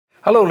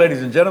Hello,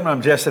 ladies and gentlemen.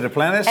 I'm Jesse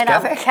Duplantis. And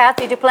Kathy? I'm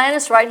Kathy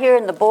Duplantis, right here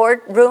in the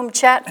boardroom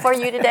chat for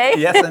you today.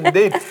 Yes,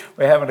 indeed.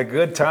 We're having a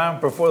good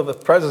time before the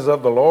presence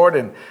of the Lord,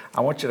 and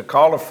I want you to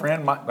call a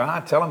friend.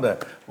 Tell them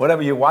to,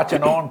 whatever you're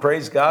watching on,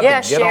 praise God,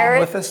 Yeah, to get share on it.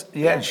 with us.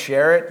 Yeah, and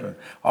share it, and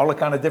all the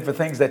kind of different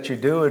things that you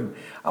do. And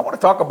I want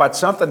to talk about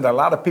something that a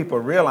lot of people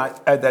realize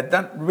that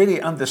don't really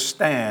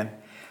understand,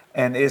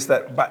 and is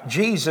that about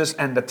Jesus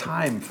and the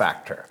time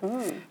factor.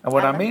 And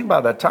what I mean by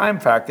the time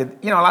factor,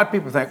 a lot of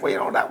people think,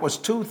 well, that was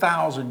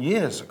 2,000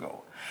 years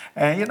ago.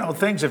 And,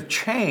 things have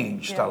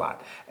changed a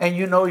lot. And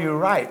you're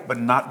right, but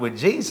not with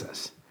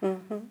Jesus.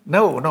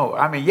 No.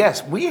 I mean,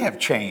 yes, we have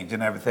changed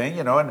and everything,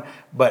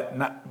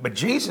 but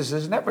Jesus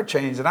has never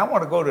changed. And I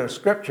want to go to a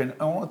scripture and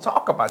I want to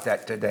talk about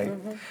that today.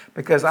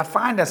 Because I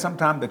find that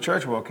sometimes the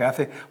church world,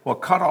 Kathy, will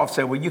cut off,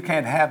 say, well, you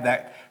can't have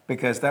that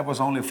because that was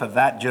only for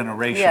that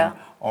generation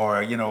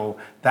or,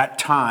 that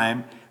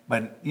time.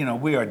 But,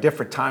 we are a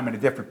different time and a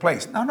different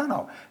place.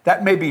 No.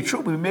 That may be true.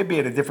 We may be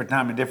at a different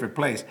time and different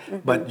place.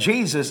 But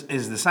Jesus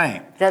is the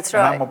same. That's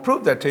right. And I'm going to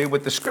prove that to you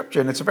with the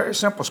scripture. And it's a very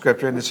simple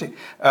scripture. And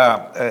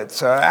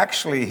it's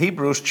actually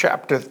Hebrews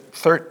chapter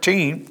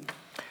 13,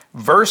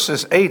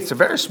 verses 8. It's a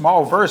very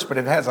small verse, but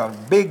it has a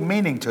big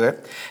meaning to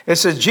it. It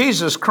says,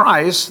 Jesus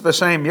Christ, the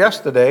same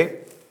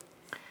yesterday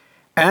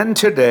and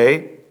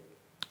today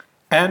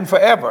and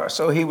forever.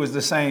 So he was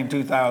the same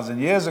 2,000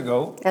 years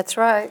ago. That's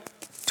right.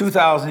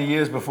 2,000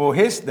 years before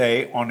his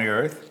day on the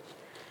earth,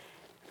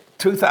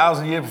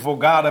 2,000 years before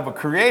God ever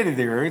created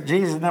the earth,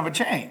 Jesus never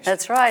changed.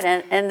 That's right.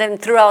 And then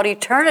throughout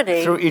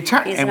eternity, Through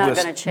eternity, he's and not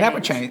was going to change. Never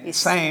changed. He's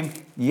Same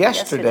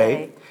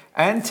yesterday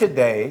and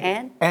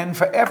today and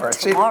forever.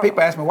 tomorrow. See,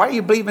 people ask me, why do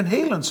you believe in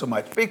healing so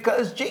much?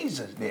 Because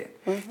Jesus did.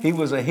 He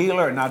was a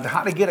healer. Now,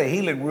 how to get a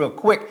healing real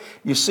quick,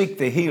 you seek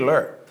the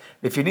healer.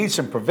 If you need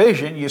some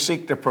provision, you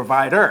seek the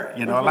provider.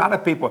 A lot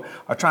of people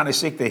are trying to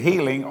seek the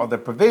healing or the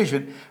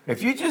provision.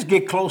 If you just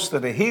get close to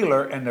the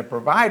healer and the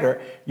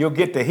provider, you'll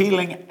get the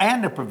healing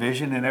and the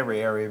provision in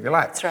every area of your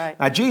life. That's right.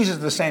 Now, Jesus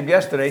is the same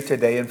yesterday,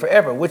 today, and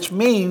forever, which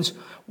means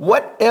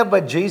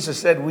whatever Jesus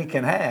said we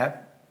can have,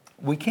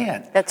 we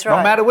can. That's right.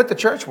 No matter what the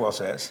church world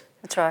says.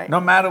 That's right. No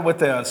matter what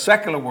the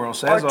secular world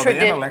says or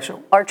the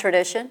intellectual. Or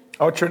tradition.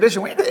 Or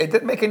tradition. It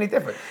didn't make any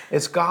difference.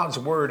 It's God's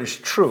word is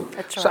true.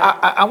 That's so right.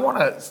 I want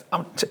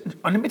to,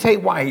 let me tell you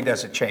why he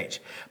doesn't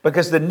change.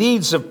 Because the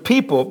needs of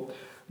people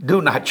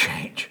do not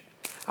change.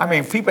 I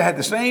mean, people had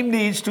the same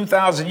needs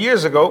 2,000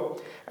 years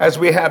ago as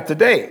we have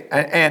today.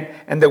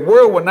 And the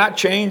world will not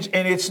change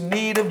in its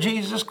need of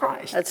Jesus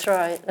Christ. That's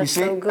right. That's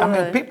you see? so good.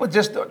 I mean, people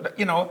just,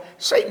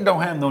 Satan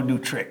don't have no new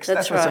tricks.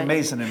 That's what's right.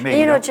 amazing to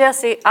me.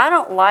 Jesse, I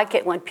don't like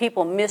it when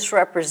people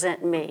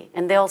misrepresent me.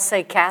 And they'll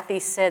say, Kathy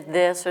said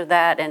this or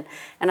that. And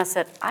I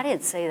said, I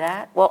didn't say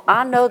that. Well,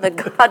 I know that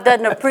God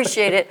doesn't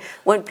appreciate it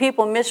when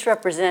people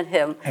misrepresent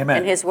him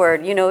and his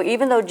word.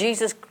 Even though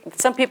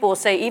some people will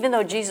say, even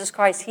though Jesus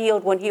Christ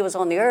healed when he was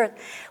on the earth,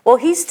 well,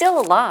 he's still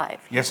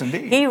alive. Yes,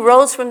 indeed. He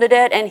rose from the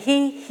dead, and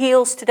he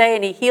heals today,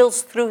 and he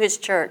heals through his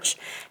church.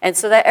 And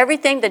so that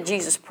everything that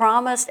Jesus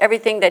promised,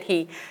 everything that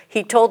he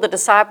told the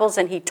disciples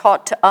and he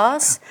taught to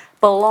us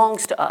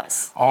belongs to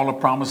us. All the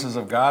promises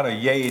of God are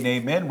yea and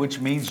amen, which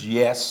means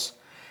yes,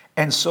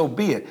 and so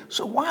be it.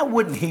 So why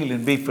wouldn't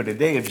healing be for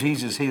today if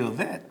Jesus healed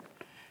then?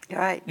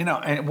 Right.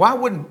 And why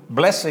wouldn't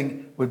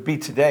blessing would be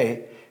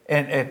today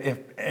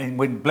and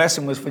when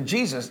blessing was for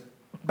Jesus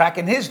back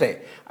in his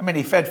day? I mean,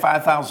 he fed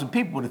 5,000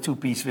 people with a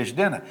 2-piece fish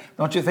dinner.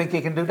 Don't you think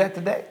he can do that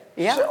today?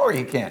 Yeah. Sure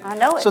he can. I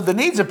know it. So the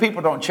needs of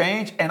people don't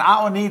change, and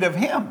our need of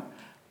him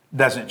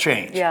doesn't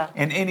change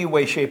in any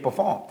way, shape, or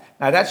form.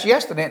 Now, that's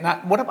yesterday.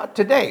 Now, what about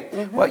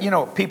today?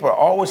 Well, people are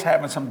always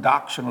having some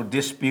doctrinal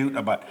dispute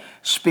about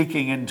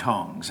speaking in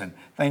tongues and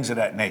things of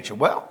that nature.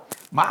 Well,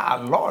 my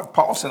Lord,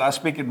 Paul said, I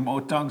speak in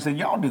more tongues than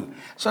y'all do.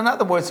 So in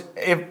other words,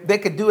 if they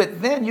could do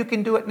it then, you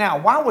can do it now.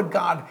 Why would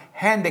God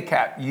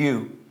handicap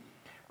you?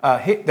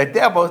 The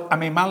devil,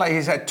 my life,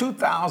 he's had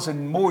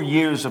 2,000 more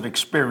years of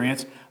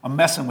experience of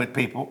messing with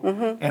people,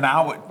 and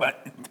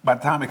by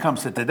the time it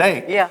comes to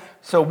today. Yeah.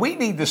 So we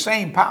need the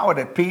same power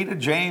that Peter,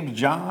 James,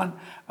 John,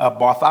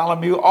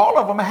 Bartholomew, all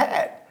of them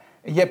had.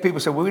 And yet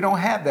people say, well, we don't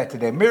have that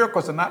today.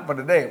 Miracles are not for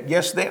today.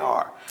 Yes, they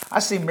are. I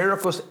see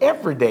miracles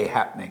every day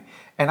happening.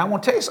 And I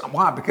want to tell you something.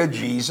 Why? Because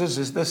Jesus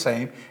is the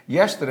same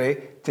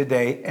yesterday,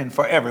 today, and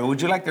forever.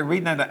 Would you like to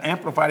read that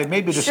Amplified? It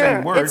may be the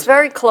same words. It's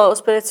very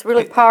close, but it's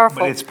really powerful.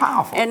 But it's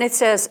powerful. And it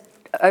says,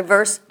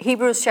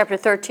 Hebrews chapter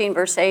 13,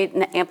 verse 8,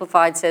 and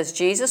Amplified says,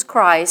 Jesus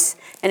Christ,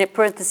 and in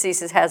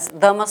parentheses it has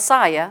the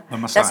Messiah.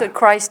 That's what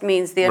Christ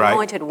means, the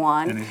anointed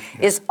one,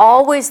 is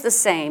always the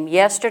same,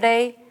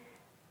 yesterday,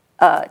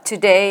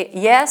 today,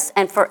 yes,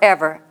 and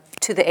forever,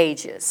 to the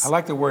ages. I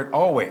like the word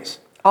always.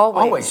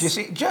 Always. You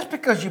see, just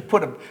because you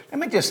let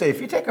me just say,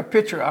 if you take a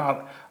picture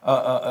out,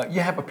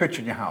 you have a picture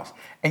in your house,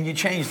 and you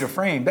change the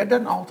frame, that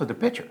doesn't alter the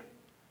picture.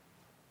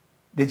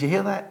 Did you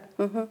hear that?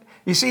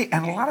 You see,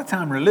 and a lot of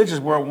time religious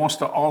world wants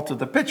to alter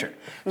the picture.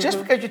 Just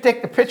because you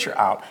take the picture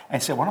out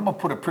and say, well, I'm going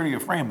to put a prettier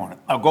frame on it,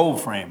 a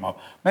gold frame, or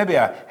maybe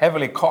a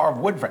heavily carved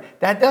wood frame,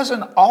 that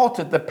doesn't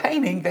alter the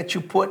painting that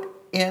you put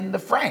in the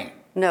frame.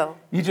 No.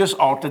 You just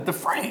altered the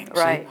frame,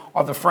 Right. see?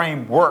 Or the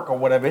framework or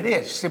whatever it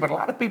is. See, but a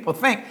lot of people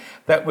think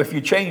that if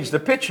you change the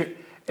picture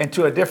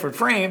into a different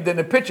frame, then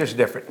the picture's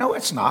different. No,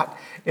 it's not.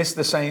 It's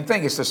the same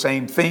thing. It's the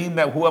same theme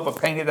that whoever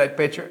painted that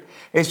picture.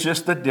 It's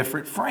just a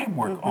different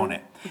framework on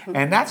it.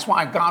 And that's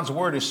why God's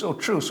word is so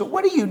true. So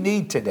what do you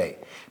need today?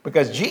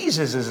 Because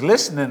Jesus is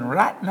listening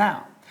right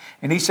now.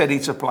 And he said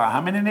he'd supply how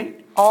many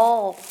need?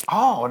 All.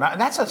 Oh, now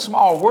that's a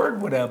small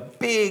word with a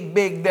big,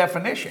 big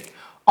definition.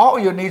 All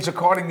your needs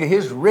according to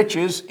his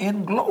riches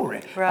in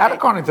glory. Right. Not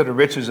according to the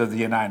riches of the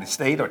United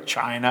States or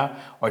China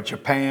or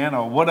Japan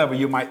or whatever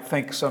you might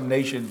think some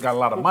nation got a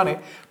lot of money,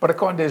 but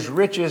according to his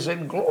riches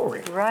in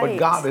glory. Right. What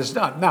God has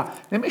done. Now,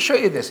 let me show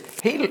you this.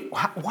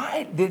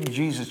 Why didn't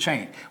Jesus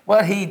change?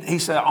 Well, he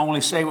said, I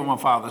only say what my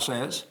Father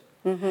says,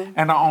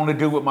 and I only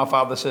do what my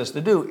Father says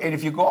to do. And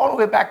if you go all the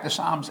way back to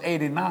Psalms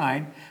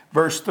 89,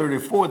 verse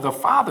 34, the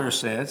Father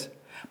says,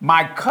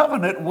 my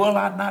covenant will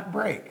I not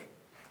break,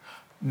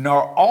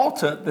 nor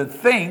alter the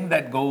thing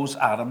that goes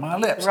out of my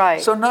lips.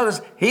 Right. So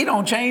notice, he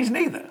don't change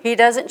neither. He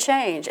doesn't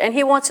change. And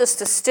he wants us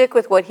to stick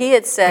with what he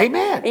had said.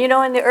 Amen. You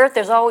know, in the earth,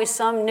 there's always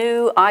some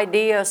new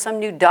idea, some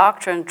new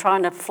doctrine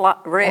trying to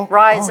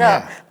rise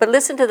up. yeah. But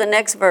listen to the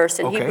next verse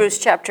in Okay. Hebrews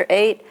chapter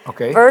 8,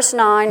 Okay. verse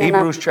 9.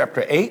 Hebrews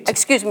chapter 8.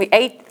 Excuse me,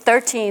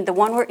 8:13, the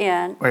one we're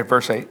in. Wait,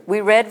 verse 8.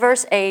 We read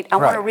verse 8. I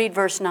want to Right. read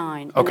verse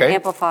 9. In Okay. the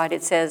Amplified,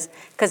 it says,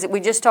 because we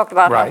just talked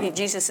about how Right.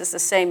 Jesus is the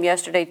same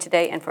yesterday,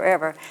 today, and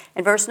forever.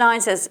 And verse 9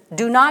 says,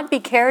 do not be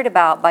carried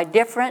about by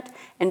different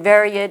and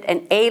varied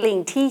and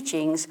ailing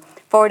teachings,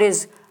 for it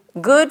is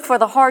good for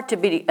the heart to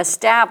be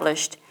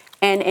established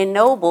and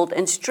ennobled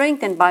and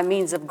strengthened by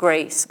means of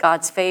grace,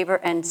 God's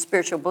favor and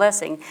spiritual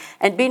blessing.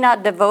 And be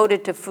not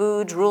devoted to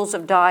foods, rules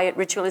of diet,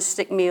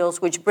 ritualistic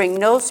meals, which bring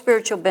no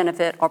spiritual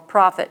benefit or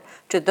profit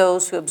to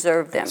those who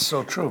observe them.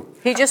 So true.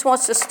 He just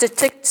wants us to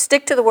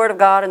stick to the Word of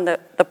God and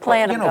the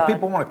plan You of know, God.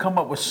 people want to come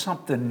up with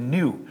something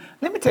new.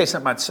 Let me tell you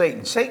something about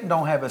Satan. Satan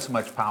don't have as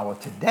much power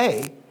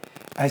today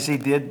as he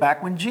did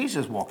back when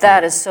Jesus walked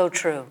That around. is so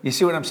true. You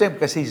see what I'm saying?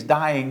 Because he's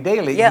dying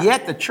daily. Yeah.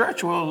 Yet the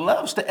church world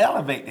loves to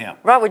elevate him.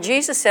 Right, what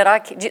Jesus said,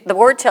 the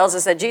Word tells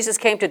us that Jesus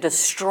came to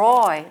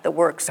destroy the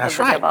works That's of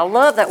the right. devil. I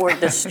love that word,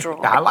 destroy.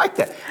 I like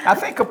that. Now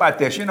think about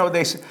this. You know,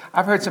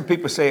 I've heard some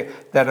people say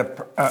that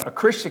a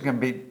Christian can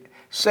be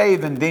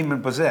saved and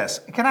demon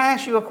possessed. Can I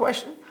ask you a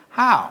question?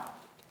 How?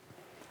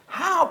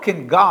 How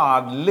can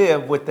God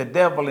live with the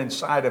devil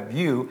inside of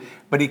you,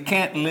 but he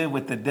can't live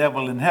with the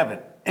devil in heaven?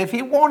 If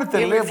he wanted to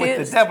He live with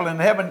refused. the devil in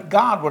heaven,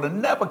 God would have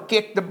never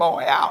kicked the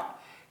boy out.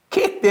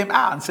 Kicked him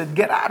out and said,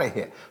 get out of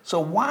here. So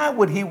why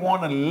would he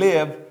want to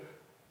live,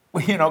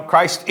 you know,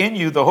 Christ in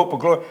you, the hope of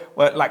glory?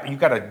 Well, like you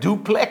got a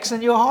duplex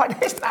in your heart?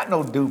 It's not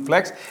no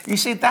duplex. You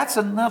see, that's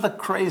another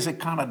crazy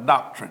kind of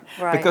doctrine.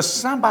 Right.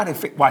 Because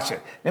watch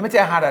it. Let me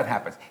tell you how that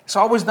happens. It's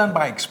always done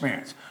by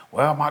experience.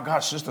 Well, my God,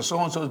 Sister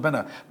So-and-so has been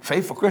a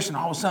faithful Christian.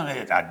 All of a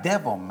sudden, a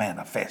devil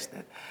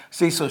manifested.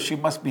 See, so she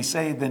must be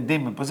saved and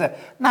demon possessed.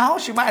 No,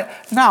 she might.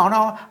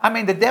 No. I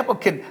mean, the devil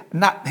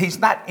he's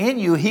not in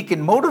you. He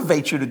can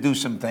motivate you to do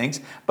some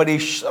things, but he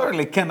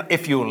surely can,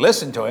 if you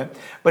listen to him,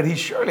 but he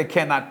surely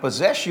cannot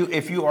possess you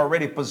if you are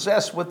already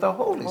possessed with the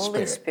Holy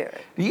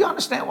Spirit. Do you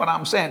understand what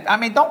I'm saying? I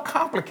mean, don't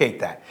complicate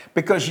that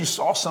because you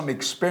saw some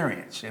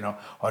experience, you know,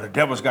 or the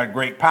devil's got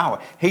great power.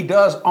 He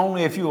does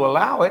only if you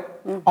allow it,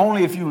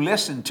 only if you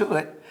listen to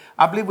it.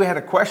 I believe we had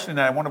a question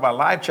that one of our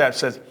live chats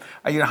says,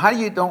 you know, how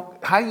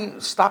do you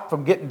stop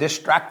from getting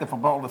distracted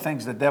from all the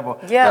things the devil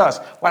does?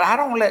 Well, I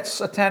don't let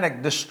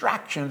satanic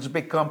distractions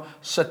become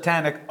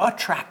satanic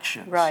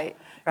attractions. Right.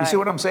 You see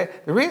what I'm saying?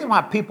 The reason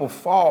why people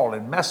fall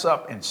and mess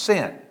up and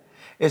sin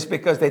is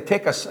because they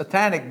take a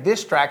satanic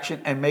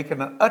distraction and make it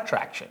an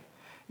attraction.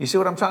 You see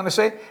what I'm trying to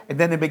say? And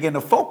then they begin to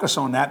focus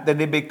on that. Then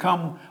they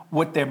become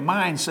what their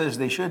mind says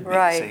they should be.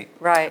 Right, see?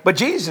 right. But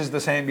Jesus is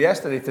the same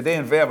yesterday, today,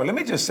 and forever. Let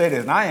me just say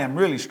this, and I am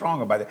really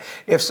strong about it.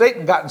 If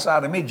Satan got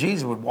inside of me,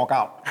 Jesus would walk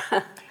out.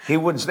 He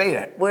wouldn't stay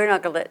there. We're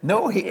not going to let...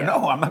 No,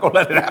 I'm not going to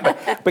let it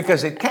happen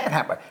because it can't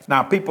happen.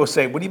 Now, people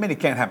say, what do you mean it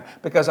can't happen?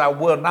 Because I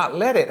will not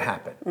let it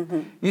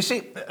happen. You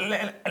see,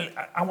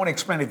 I want to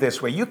explain it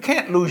this way. You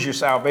can't lose your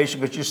salvation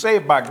because you're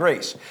saved by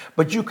grace,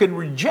 but you can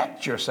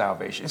reject your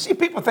salvation. See,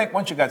 people think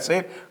once you got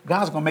saved,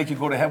 God's going to make you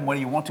go to heaven whether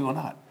you want to or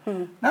not.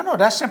 No,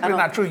 that's simply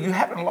not true. You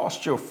haven't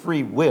lost your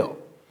free will.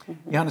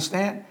 You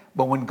understand?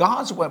 But when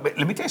but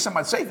let me tell you something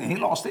about Satan. He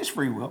lost his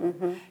free will.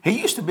 He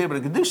used to be able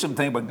to do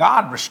something, but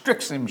God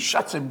restricts him,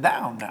 shuts him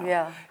down now.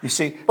 Yeah. You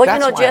see, Well,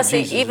 that's you know, why Jesse,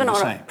 Jesus even is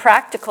the on a same.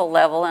 practical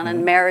level and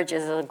in marriage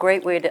is a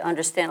great way to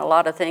understand a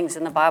lot of things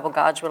in the Bible,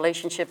 God's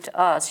relationship to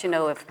us. You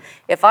know,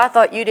 if I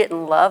thought you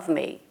didn't love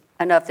me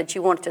enough that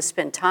you wanted to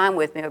spend time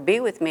with me or be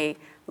with me,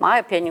 my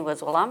opinion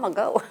was, well, I'm going to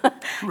go.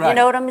 You Right.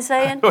 know what I'm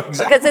saying?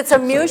 Exactly Because it's a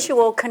what you're saying.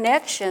 mutual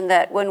connection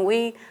that when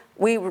we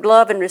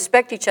love and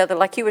respect each other,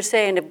 like you were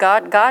saying, if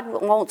God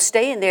won't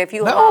stay in there if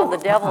you allow the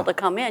devil to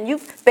come in.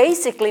 You've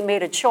basically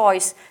made a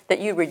choice that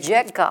you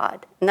reject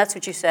God. And that's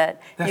what you said.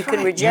 That's you can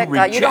right. reject You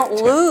God. You don't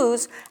reject him.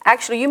 lose.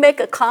 Actually, you make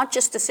a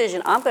conscious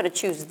decision. I'm going to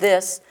choose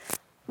this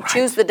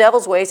Choose the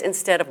devil's ways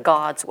instead of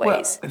God's Well,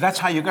 ways. that's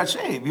how you got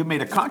saved. You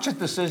made a conscious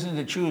decision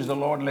to choose the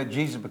Lord and let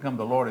Jesus become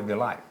the Lord of your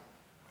life.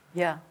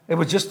 Yeah. It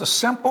was just a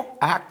simple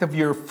act of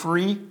your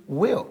free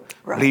will.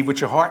 Right. Believe with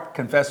your heart,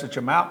 confess with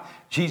your mouth.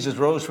 Jesus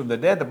rose from the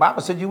dead. The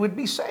Bible said you would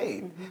be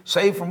saved.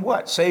 Saved from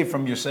what? Saved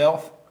from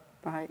yourself.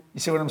 Right. You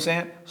see what I'm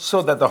saying?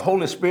 So that the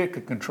Holy Spirit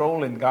could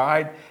control and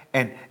guide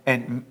and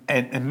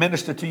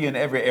minister to you in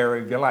every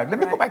area of your life. Let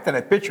me go back to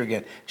that picture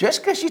again.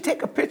 Just because you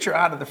take a picture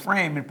out of the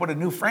frame and put a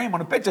new frame on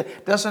the picture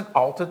doesn't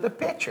alter the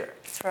picture.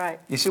 That's right.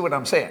 You see what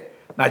I'm saying?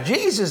 Now,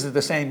 Jesus is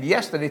the same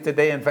yesterday,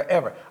 today, and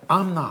forever.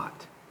 I'm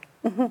not.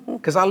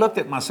 Because I looked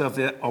at myself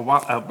there a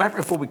while, back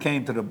before we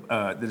came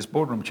to this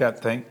boardroom chat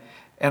thing,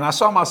 and I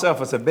saw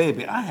myself as a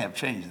baby. I have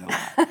changed a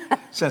lot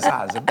since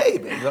I was a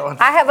baby.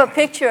 I have a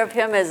picture of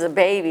him as a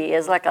baby,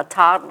 as like a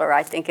toddler,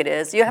 I think it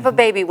is. You have a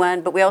baby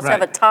one, but we also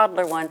have a Right.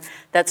 toddler one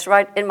that's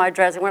right in my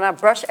dressing. When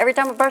every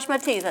time I brush my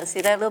teeth, I see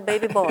that little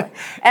baby boy.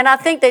 And I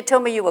think they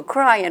told me you were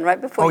crying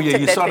right before Oh, you yeah, took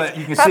you that saw picture. that.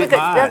 You can Probably see it in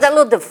my that, eyes. that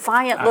little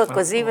defiant look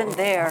was even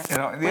there You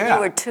know, when yeah. you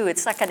were 2.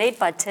 It's like an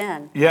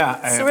 8x10. Yeah.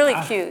 It's and really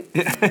cute.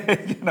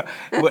 You know,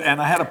 well,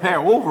 and I had a pair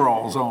of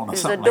overalls on or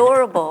It's something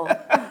adorable.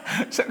 like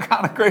that. So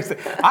kind of crazy.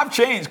 I've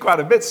changed quite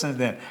a bit since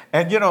then.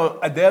 And, you know,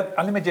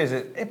 let me just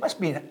say, it must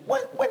be,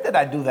 when did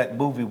I do that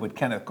movie with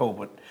Kenneth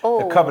Copeland,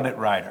 The Covenant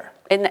Rider?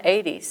 In the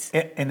 80s.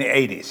 In the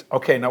 80s.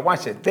 Okay, now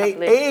watch it. They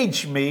believe-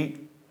 aged me,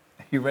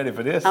 you ready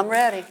for this? I'm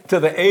ready. To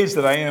the age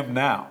that I am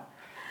now.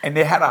 And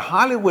they had a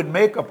Hollywood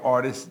makeup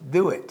artist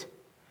do it.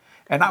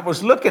 And I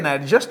was looking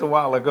at it just a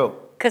while ago.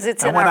 'Cause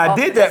it's and in when our I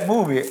did office. that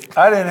movie,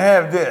 I didn't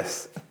have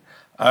this.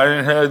 I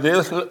didn't have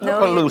this. Look No,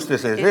 how you- loose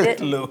this is. you It's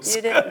didn't. loose.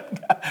 You didn't.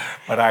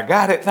 But I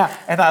got it now.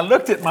 And I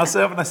looked at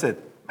myself and I said,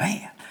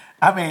 man,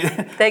 I mean,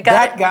 They got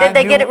that it? guy Did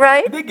they get knew- it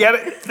right? They get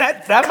it.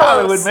 That Close.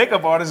 Hollywood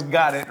makeup artist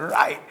got it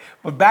right.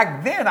 But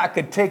back then I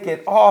could take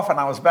it off and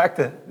I was back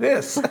to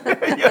this.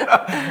 You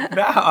know?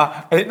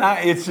 Now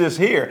it's just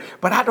here.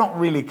 But I don't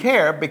really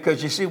care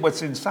because you see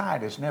what's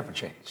inside has never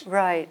changed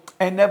Right.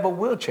 and never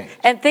will change.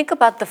 And think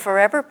about the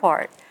forever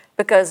part.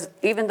 Because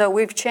even though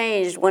we've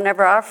changed,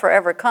 whenever our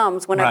forever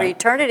comes, whenever Right.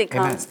 eternity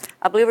Amen. comes,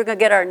 I believe we're going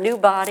to get our new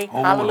body.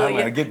 Oh,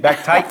 Hallelujah. I get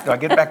back tight. Do I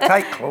get back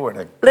tight? Glory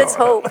to Let's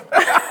God.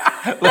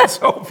 hope. Let's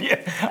hope, yeah.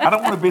 I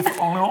don't want to be the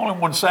only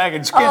one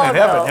sagging skin Oh, in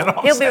heaven. no. You know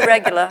what He'll I'm be saying?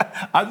 regular.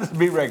 I'll just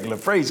be regular.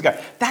 Praise God.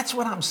 That's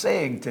what I'm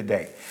saying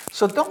today.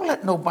 So don't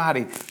let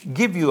nobody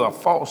give you a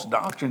false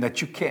doctrine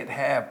that you can't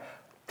have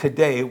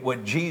today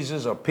what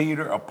Jesus or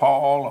Peter or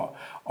Paul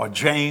or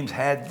James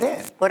had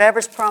then.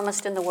 Whatever's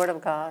promised in the Word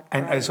of God.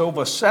 And Right. there's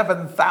over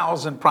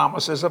 7,000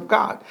 promises of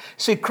God.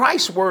 See,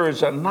 Christ's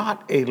words are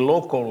not a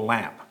local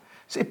lamp.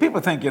 See,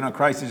 people think, you know,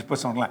 Christ just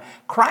puts on a lamp.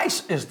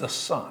 Christ is the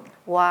sun.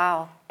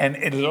 Wow. And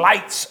it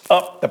lights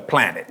up the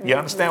planet. You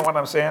understand what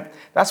I'm saying?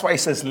 That's why he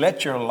says,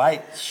 let your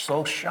light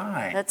so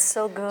shine. That's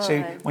so good. See,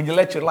 when you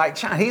let your light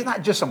shine, he's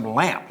not just some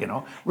lamp, you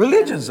know.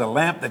 Religion's a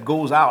lamp that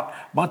goes out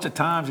a bunch of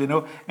times, you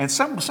know. And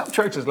some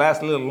churches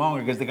last a little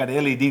longer because they got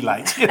LED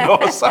lights, you know,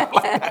 or something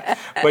like that.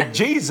 But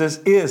Jesus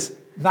is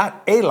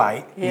not a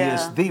light, he Yeah.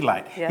 is the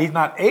light. Yeah. He's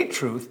not a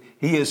truth,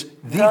 he is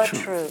the The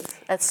truth.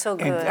 truth. That's so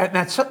good. And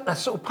that's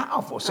so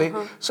powerful. See,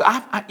 so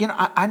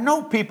I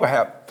know people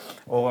have.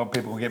 Oh,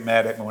 people will get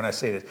mad at me when I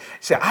say this.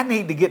 Say, I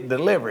need to get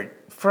delivered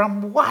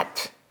from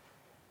what?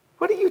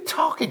 What are you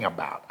talking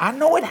about? I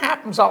know it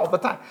happens all the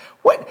time.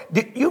 What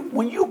did you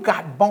when you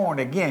got born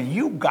again?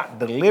 You got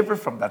delivered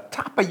from the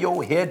top of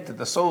your head to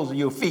the soles of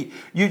your feet.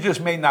 You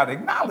just may not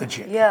acknowledge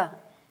it. Yeah.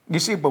 You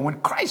see, but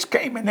when Christ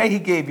came in there, he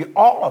gave you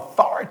all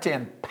authority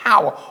and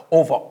power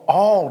over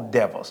all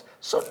devils.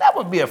 So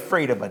never be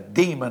afraid of a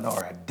demon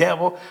or a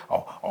devil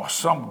or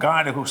some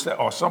guy who said,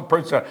 or some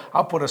person,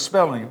 I'll put a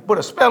spell on you. Put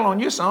a spell on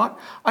you, son.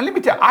 And let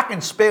me tell you, I can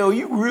spell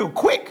you real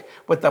quick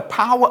with the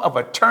power of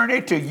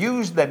attorney to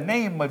use the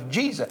name of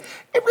Jesus.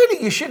 It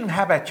really, you shouldn't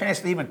have a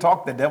chance to even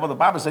talk to the devil. The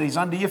Bible said he's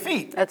under your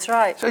feet. That's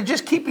right. So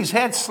just keep his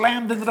head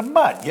slammed into the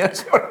mud. You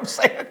see what I'm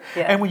saying?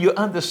 Yeah. And when you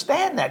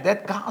understand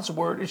that God's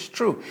word is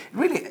true,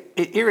 really,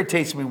 it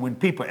irritates me when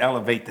people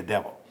elevate the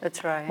devil.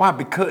 That's right. Why?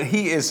 Because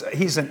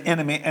he's an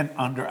enemy and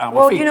under our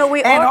Well, feet. you know,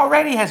 we and are-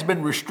 already has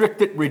been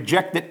restricted,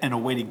 rejected, and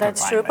awaiting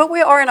That's confinement. true. But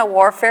we are in a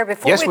warfare.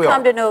 Before Yes, we we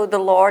come are. to know the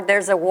Lord,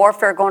 there's a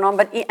warfare going on.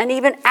 And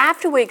even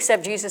after we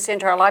accept Jesus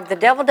into our life, the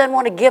devil doesn't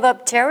want to give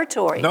up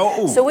territory.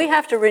 No. So we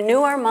have to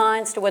renew our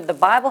minds to what the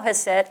Bible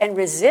has said and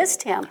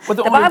resist him. But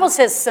the the only- Bible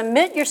says,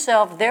 submit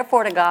yourself,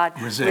 therefore, to God.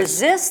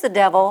 Resist. the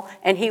devil,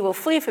 and he will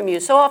flee from you.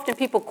 So often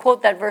people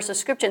quote that verse of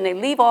Scripture, and they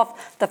leave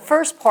off the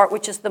first part,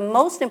 which is the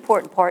most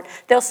important part.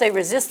 They'll say,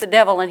 resist the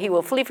devil, and he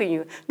will flee from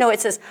you. No, it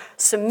says,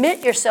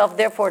 submit yourself,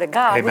 therefore, to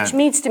God, Amen. which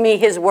means to me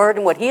his word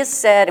and what he has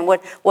said and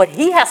what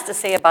he has to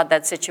say about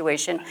that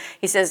situation.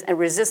 He says, and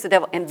resist the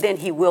devil, and then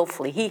he will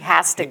flee. He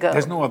has to go.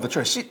 There's no other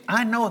choice. See,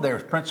 I know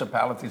there's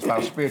principalities,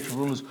 spiritual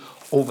rulers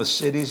over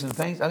cities and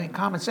things. I mean,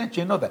 common sense,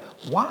 you know that.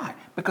 Why?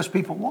 Because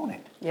people want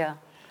it. Yeah.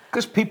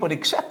 Because people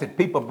accept it.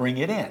 People bring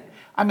it in.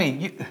 I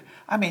mean,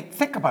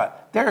 think about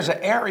it. There's an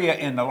area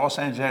in the Los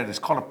Angeles area that's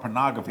called a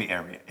pornography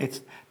area.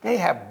 They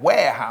have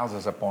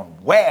warehouses upon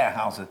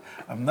warehouses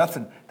of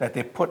nothing that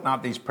they're putting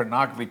out these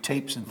pornography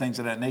tapes and things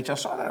of that nature. I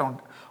saw that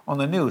on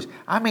the news.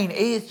 I mean,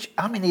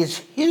 it's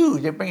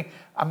huge. They're bringing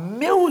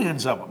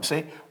millions of them.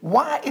 See,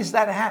 why is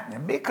that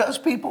happening? Because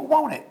people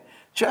want it.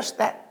 Just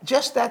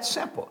that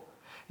simple.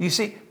 You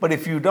see, but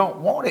if you don't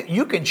want it,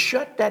 you can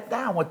shut that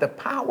down with the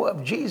power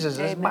of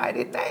Jesus'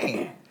 mighty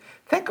name.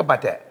 Think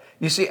about that.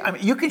 You see, I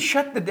mean, you can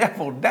shut the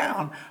devil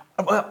down.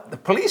 Well, the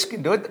police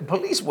can do it. The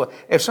police will.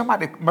 If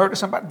somebody murders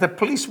somebody, the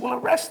police will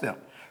arrest them.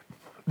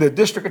 The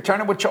district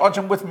attorney will charge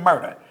them with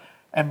murder.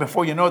 And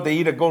before you know it, they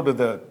either go to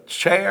the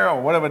chair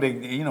or whatever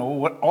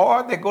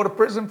or they go to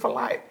prison for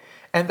life.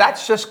 And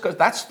that's just because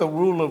that's the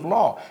rule of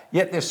law.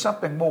 Yet there's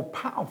something more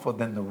powerful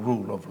than the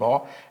rule of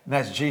law, and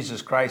that's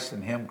Jesus Christ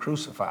and Him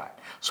crucified.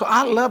 So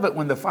I love it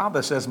when the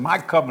Father says, my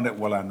covenant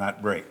will I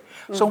not break.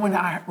 Mm-hmm. So when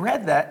I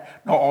read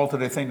that, no alter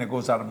the thing that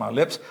goes out of my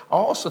lips, I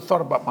also thought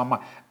about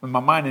my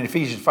mind in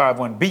Ephesians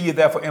 5:1, be ye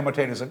therefore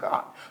imitators of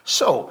God.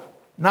 So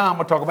now I'm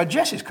going to talk about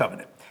Jesse's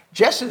covenant.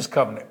 Jesse's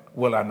covenant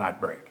will I not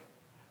break,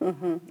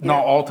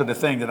 nor alter the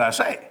thing that I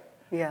say.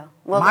 Yeah.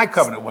 Well, my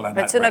covenant will I not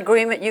break. It's an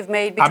agreement you've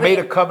made between... I made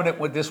a covenant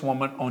with this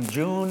woman on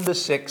June the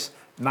 6th,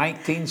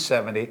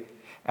 1970,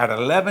 at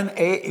 11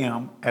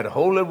 a.m. at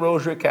Holy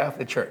Rosary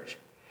Catholic Church.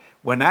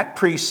 When that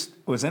priest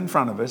was in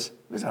front of us,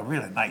 he was a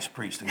really nice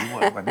priest. He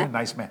was a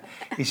nice man.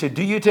 He said,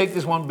 do you take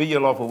this one, be your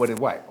lawful wedded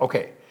wife?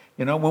 Okay.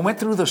 You know, we went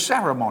through the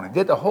ceremony,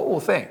 did the whole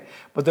thing.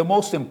 But the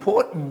most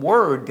important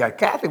word that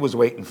Kathy was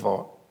waiting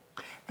for,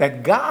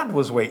 that God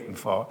was waiting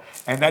for,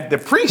 and that the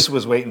priest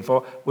was waiting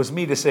for, was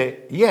me to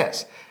say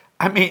yes.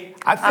 I mean,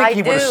 I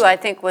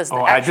think was the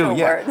actual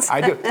words.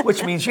 I do,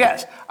 which means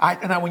yes.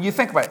 Now, when you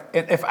think about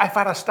it, if I'd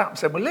have stopped and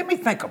said, well, let me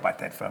think about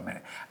that for a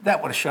minute,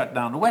 that would have shut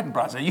down the wedding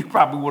process. You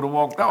probably would have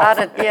walked off.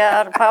 I'd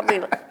have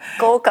probably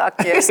cold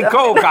cocked you or something.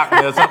 Cold cocked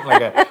me or something like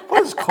that.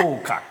 What does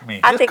cold cock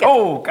mean? I think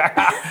cold cock.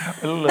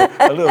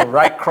 a little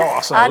right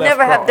cross. I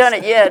never have done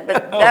it yet,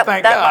 but that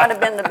might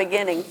have been the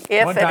beginning.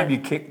 One time you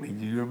kicked me.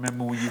 Do you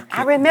remember when you kicked me?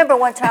 I remember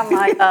one time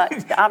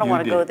I don't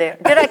want to go there.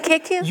 Did I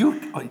kick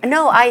you?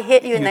 No, I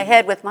hit you in the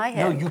head with my head.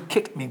 No, you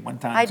kicked me one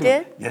time, I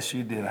did? Yes,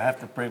 you did. I have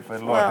to pray for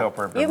the Lord help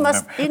her.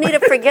 You need to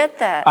forget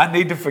that. I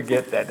need to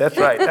forget that. That's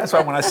right. That's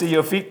why when I see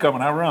your feet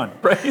coming, I run.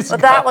 Praise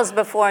God. That was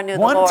before I knew the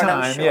Lord, One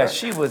time, I'm sure.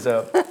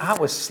 yeah, I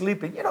was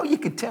sleeping. You know, you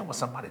could tell when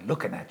somebody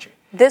looking at you.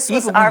 This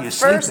was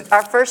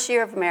our first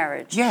year of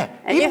marriage. Yeah,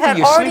 and you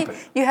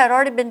had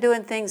already been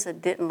doing things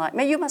that didn't like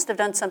me. You must have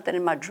done something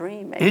in my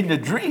dream. Maybe. In the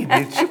dream,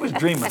 she was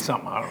dreaming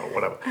something. I don't know,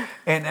 whatever.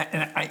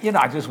 And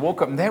I just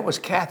woke up and there was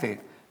Kathy,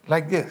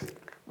 like this.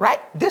 Right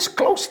this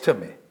close to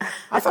me.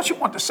 I thought she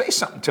wanted to say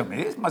something to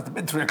me. It must have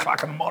been 3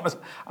 o'clock in the morning.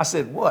 I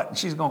said, what? And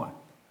she's going,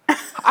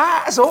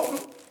 eyes open.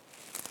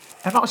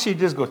 And all she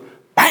just goes,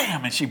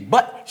 bam, and she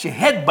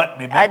headbutted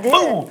me. Man. I did.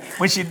 Boom.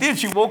 When she did,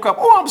 she woke up.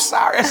 Oh, I'm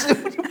sorry. I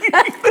said, what do you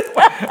mean?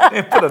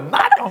 And put a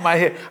knot on my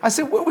head. I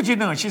said, what would you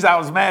do? And she said, I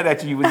was mad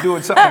at you. You were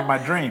doing something in my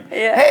dream.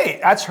 Yeah. Hey,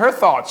 that's her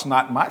thoughts,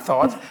 not my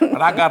thoughts.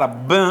 But I got a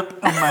bump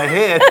on my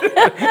head.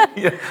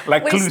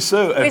 Like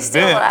Clouseau. We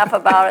still laugh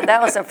about it.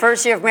 That was the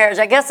first year of marriage.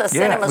 I guess a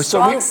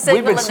strong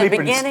signal in the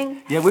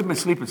beginning. Yeah, we've been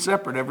sleeping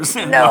separate ever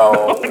since.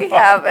 No, we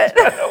haven't.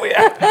 We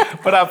have.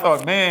 But I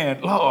thought,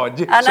 man, Lord.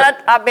 And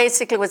I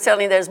basically was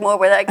telling you there's more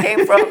where that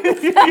came from.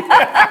 You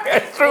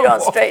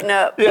don't straighten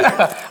up.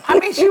 Yeah. I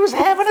mean, she was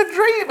having a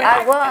dream.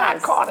 And I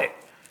caught it.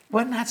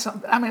 Wasn't that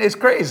something? I mean, it's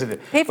crazy.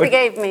 He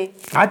forgave me.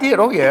 I did.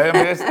 Oh, yeah.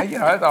 I mean,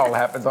 it all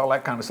happens, all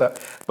that kind of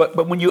stuff.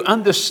 But when you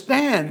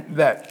understand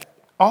that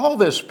all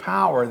this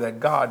power that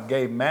God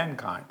gave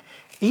mankind,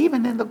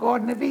 even in the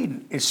Garden of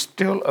Eden, is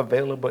still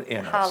available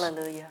in us.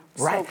 Hallelujah.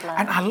 Right? So glad.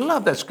 And I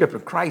love that scripture,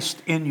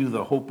 Christ in you,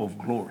 the hope of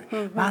glory.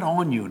 Mm-hmm. Not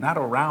on you, not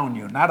around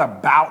you, not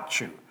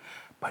about you,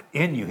 but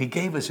in you. He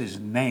gave us his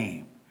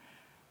name.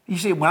 You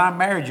see, when I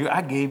married you,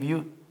 I gave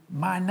you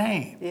my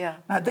name. Yeah.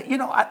 Now,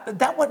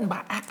 that wasn't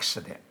by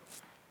accident.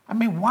 I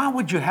mean, why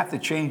would you have to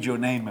change your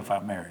name if I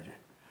married you?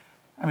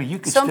 I mean, you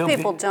could Some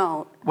people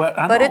don't. Well,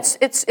 I know. But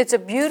it's a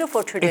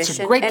beautiful tradition. It's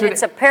a great and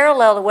it's a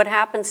parallel to what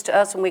happens to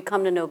us when we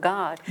come to know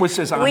God. Which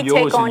says, I'm we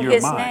yours take on and you're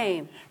his mine.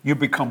 name. You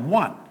become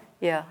one.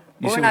 Yeah.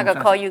 You We're not going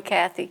to call you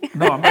Kathy.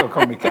 No, I'm not going to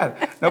call me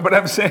Kathy. No, but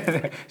I'm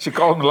saying she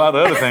called me a lot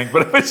of other things.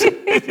 But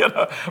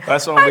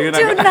that's all. I do not.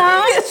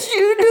 Yes,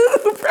 you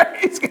do.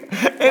 Praise God.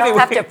 Anyway, You'll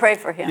have to pray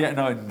for him. Yeah,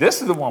 no,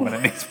 this is the woman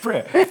that needs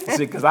prayer.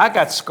 See, because I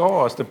got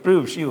scars to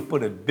prove she would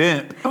put a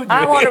dent on your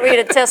I want to head. read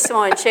a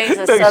testimony and change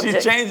the Look, subject.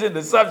 She's changing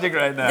the subject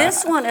right now.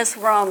 This one is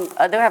from,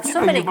 there have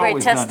so many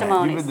great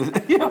testimonies.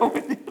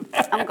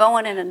 I'm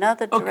going in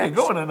another direction. Okay,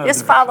 go in another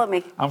Just direction. follow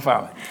me. I'm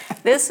following.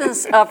 This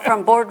is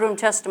from Boardroom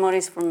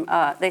Testimonies from,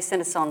 they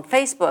sent us on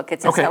Facebook.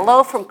 It says, Okay.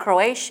 hello from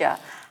Croatia.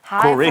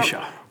 Hi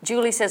Croatia.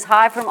 Julie says,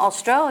 hi from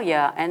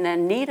Australia. And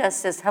then Nita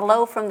says,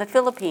 hello from the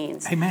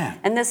Philippines. Amen.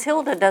 And this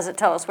Hilda doesn't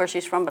tell us where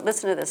she's from, but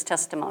listen to this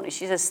testimony.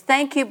 She says,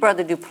 thank you,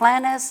 Brother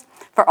Duplantis,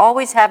 for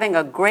always having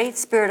a great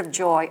spirit of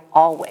joy,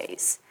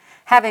 always.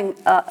 having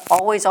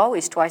always,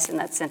 always twice in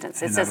that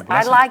sentence. It Isn't that says,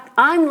 a blessing?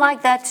 I'm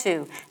like that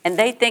too, and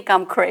they think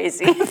I'm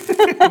crazy.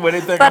 What do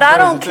you think But I'm I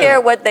don't crazy care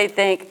too? what they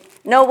think.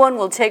 No one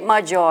will take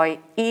my joy,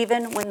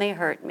 even when they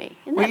hurt me.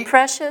 Isn't that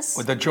precious?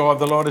 Well, the joy of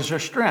the Lord is your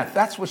strength.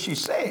 That's what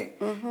she's saying.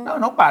 No,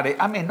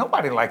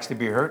 nobody likes to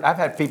be hurt. I've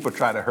had people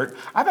try to hurt.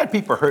 I've had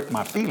people hurt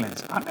my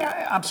feelings.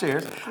 I'm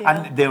serious.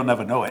 Yeah. They'll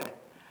never know it.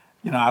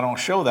 I don't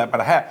show that,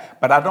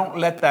 but I don't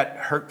let that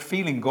hurt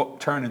feeling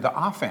turn into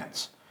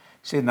offense.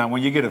 See, now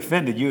when you get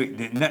offended,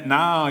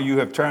 now you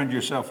have turned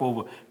yourself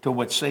over to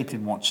what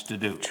Satan wants to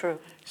do. True.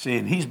 See,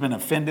 and he's been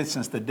offended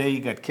since the day he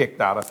got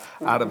kicked out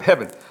of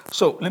heaven.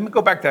 So let me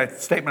go back to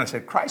that statement. I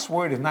said, Christ's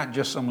word is not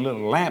just some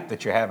little lamp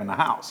that you have in the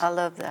house, I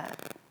love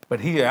that. but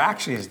he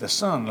actually is the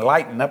sun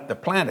lighting up the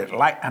planet.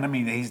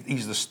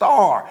 He's the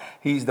star.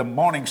 He's the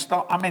morning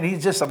star.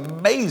 He's just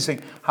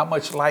amazing how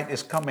much light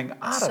is coming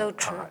out So of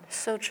true. God.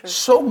 So true.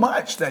 So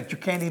much that you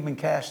can't even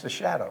cast a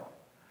shadow.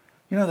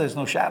 There's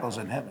no shadows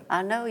in heaven.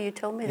 I know, you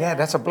told me Yeah, that.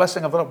 that's a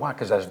blessing of the Lord. Why?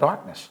 Because that's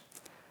darkness.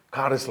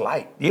 God is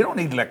light. You don't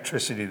need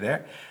electricity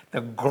there.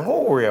 The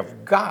glory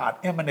of God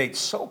emanates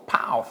so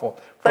powerful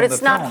from But it's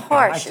the not throne.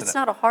 harsh. It's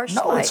not a harsh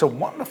No, light. it's a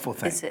wonderful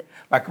thing. Is it?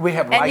 Like we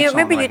have And lights you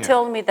remember on right you here.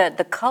 told me that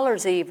the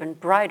colors are even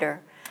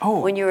brighter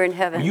when you're in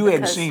heaven. You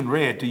hadn't because- seen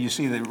red. Do you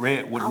see the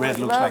red? What I red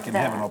would looks like love in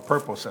that. heaven, or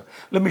purple? So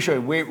let me show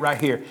you. We're right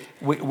here.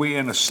 We're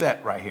in a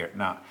set right here.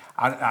 Now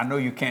I know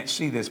you can't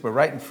see this, but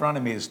right in front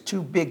of me is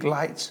two big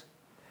lights,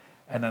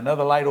 and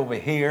another light over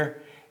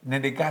here. And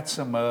then they got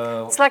some.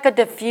 It's like a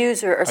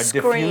diffuser, a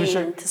screen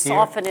diffuser to here.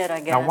 soften it, I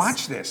guess. Now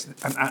watch this.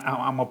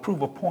 I'm gonna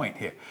prove a point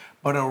here.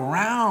 But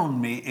around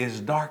me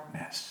is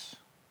darkness.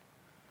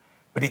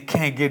 But he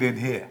can't get in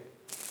here.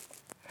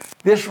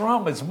 This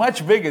room is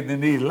much bigger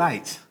than these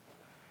lights.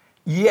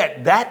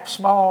 Yet that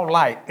small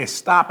light is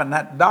stopping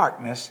that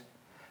darkness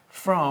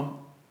from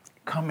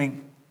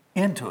coming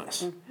into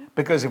us.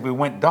 Because if we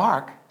went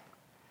dark,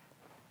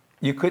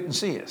 you couldn't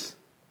see us.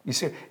 You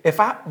see,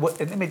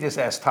 let me just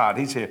ask Todd,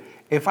 he's here.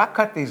 If I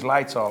cut these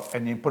lights off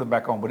and you put them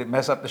back on, would it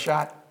mess up the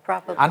shot?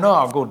 Probably. I know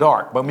I'll go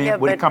dark, but Yeah,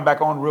 would it but- come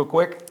back on real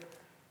quick?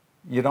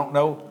 You don't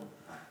know?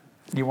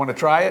 You want to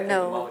try it?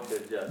 No.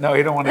 No,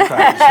 you don't want to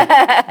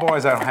try it.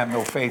 Boys, I don't have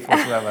no faith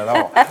whatsoever at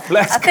all.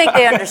 Bless I think God.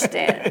 they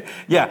understand.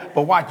 Yeah,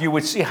 but watch, you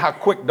would see how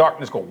quick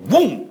darkness go,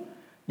 boom.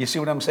 You see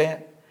what I'm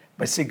saying?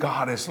 But see,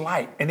 God is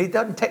light. And he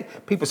doesn't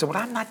take, people say, well,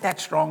 I'm not that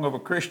strong of a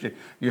Christian.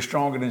 You're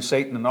stronger than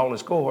Satan and all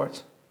his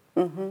cohorts.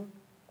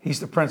 He's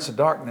the prince of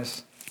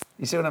darkness.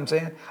 You see what I'm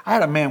saying? I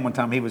had a man one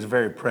time, he was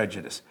very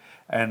prejudiced.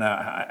 And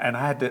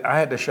I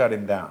had to shut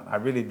him down. I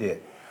really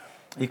did.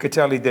 You could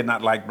tell he did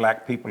not like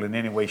black people in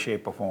any way,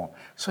 shape, or form.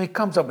 So he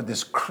comes up with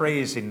this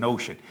crazy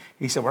notion.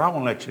 He said, well, I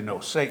want to let you know,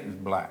 Satan's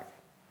black.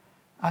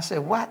 I said,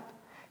 what?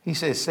 He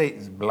said,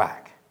 Satan's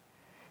black.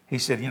 He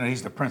said,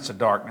 he's the prince of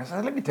darkness. I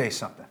said, let me tell you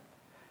something.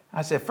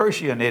 I said, first,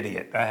 you're an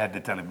idiot. I had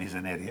to tell him he's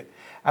an idiot.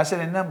 I said,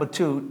 and number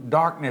two,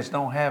 darkness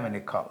don't have any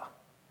color.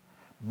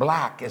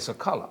 Black is a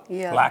color.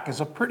 Yeah. Black is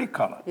a pretty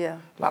color. Yeah.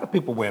 A lot of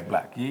people wear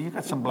black. You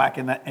got some black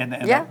in that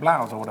Yeah. that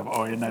blouse or whatever,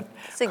 or in that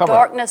See, cover.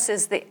 darkness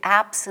is the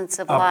absence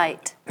of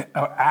light.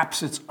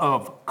 Absence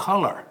of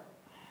color.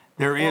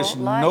 There is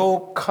light. no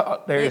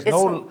color. There is It's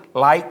no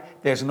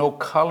light. There's no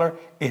color.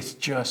 It's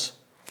just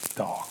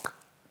dark.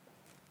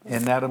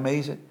 Isn't that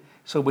amazing?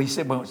 So we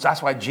said, well,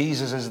 that's why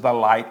Jesus is the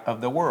light of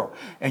the world.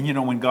 And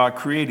when God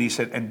created, he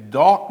said, and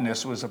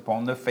darkness was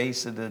upon the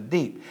face of the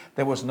deep.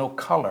 There was no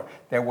color.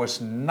 There was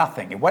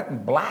nothing. It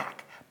wasn't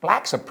black.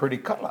 Black's a pretty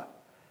color.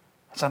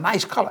 It's a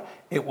nice color.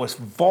 It was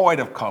void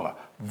of color,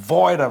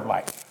 void of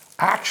light.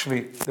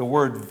 Actually, the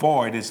word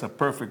void is the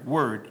perfect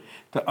word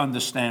to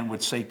understand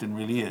what Satan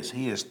really is.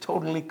 He is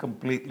totally,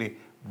 completely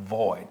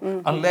void.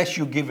 Unless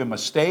you give him a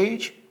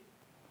stage,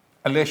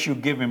 unless you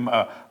give him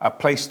a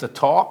place to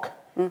talk.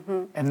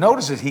 And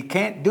notice that he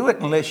can't do it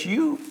unless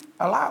you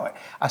allow it.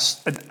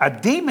 A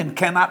demon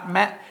cannot,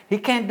 he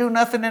can't do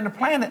nothing in the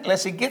planet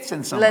unless he gets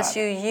in somebody. Unless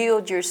you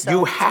yield yourself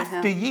You to have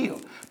him. to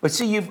yield. But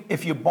see,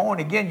 if you're born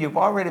again, you've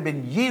already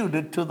been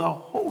yielded to the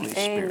Holy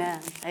Spirit.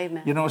 Amen.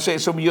 Amen. You know what I'm saying?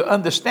 So when you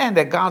understand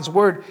that God's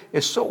word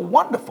is so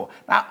wonderful.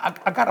 Now,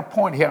 I got a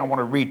point here I want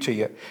to read to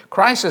you.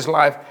 Christ's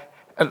life,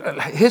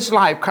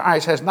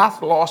 Christ has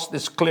not lost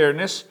its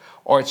clearness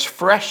or its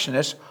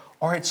freshness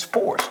or its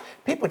force.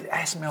 People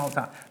ask me all the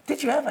time,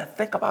 did you ever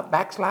think about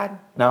backsliding?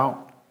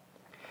 No.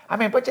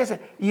 But just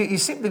you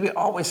seem to be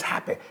always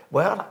happy.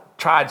 Well,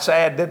 tried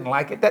sad, didn't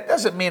like it. That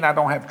doesn't mean I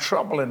don't have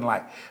trouble in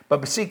life.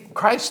 But see,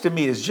 Christ to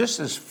me is just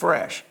as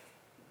fresh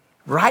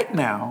right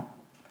now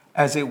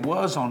as it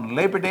was on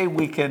Labor Day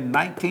weekend,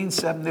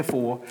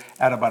 1974,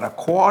 at about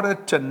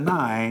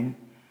 8:45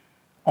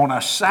 on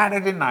a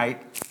Saturday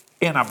night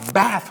in a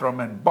bathroom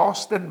in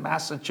Boston,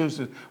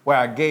 Massachusetts, where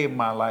I gave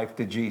my life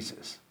to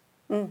Jesus.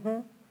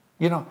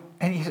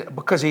 And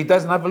because he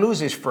doesn't ever lose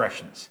his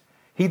freshness.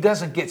 He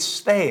doesn't get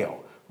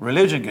stale.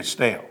 Religion gets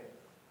stale.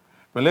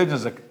 Religion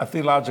is a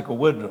theological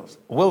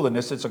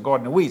wilderness. It's a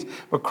garden of weeds.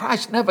 But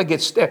Christ never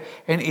gets stale.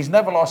 And he's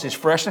never lost his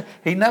freshness.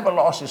 He never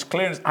lost his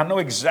clearness. I know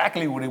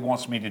exactly what he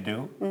wants me to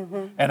do.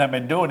 Mm-hmm. And I've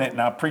been doing it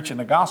now, preaching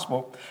the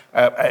gospel.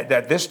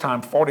 At this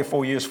time,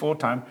 44 years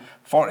full-time.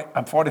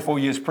 I'm 44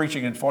 years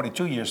preaching and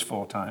 42 years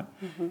full-time.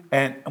 Mm-hmm.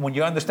 And when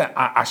you understand,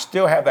 I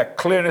still have that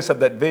clearness of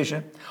that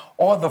vision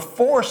or the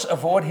force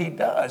of what he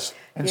does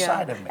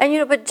inside of me.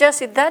 And but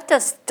Jesse, that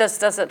just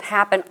doesn't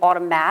happen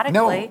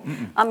automatically.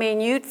 No. I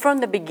mean, from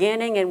the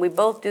beginning, and we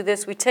both do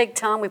this, we take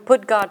time, we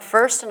put God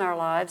first in our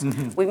lives.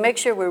 Mm-hmm. We make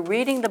sure we're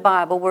reading the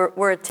Bible,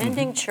 we're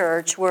attending mm-hmm.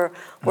 church, we're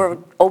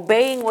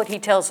obeying what he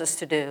tells us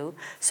to do.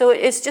 So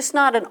it's just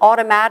not an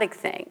automatic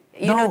thing.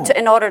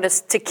 In order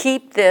to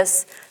keep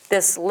this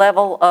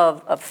level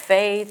of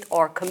faith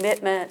or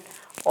commitment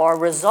or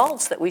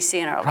results that we see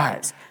in our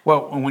lives.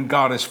 Well, when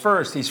God is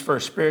first, he's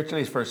first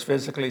spiritually, he's first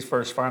physically, he's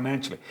first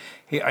financially.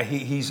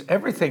 He's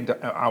everything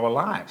to our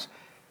lives.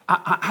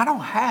 I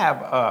don't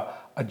have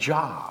a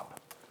job.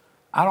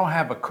 I don't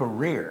have a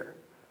career.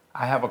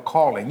 I have a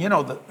calling.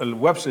 The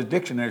Webster's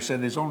Dictionary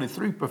said there's only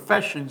 3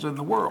 professions in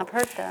the world. I've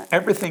heard that.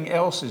 Everything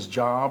else is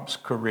jobs,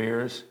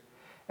 careers.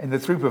 And the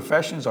 3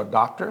 professions are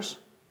doctors,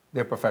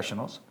 they're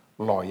professionals,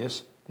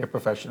 lawyers, they're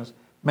professionals,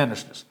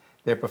 ministers,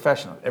 they're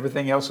professionals.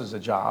 Everything else is a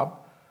job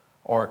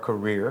or a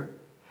career.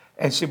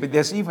 And see, but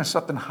there's even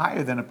something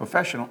higher than a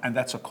professional, and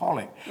that's a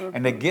calling. Mm-hmm.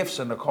 And the gifts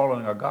and the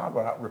calling of God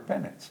without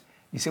repentance.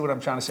 You see what I'm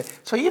trying to say?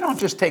 So you don't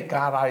just take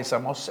God out and say,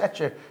 I'm going to set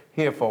you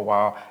here for a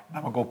while, and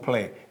I'm going to go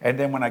play. And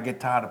then when I get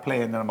tired of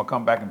playing, then I'm going to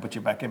come back and put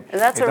you back in.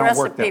 And that's a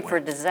recipe for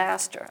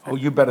disaster. Oh,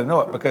 you better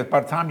know it, because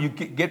by the time you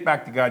get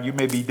back to God, you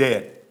may be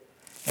dead.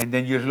 And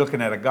then you're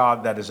looking at a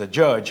God that is a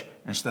judge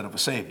instead of a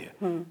savior.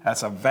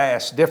 That's a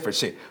vast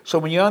difference here. So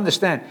when you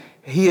understand,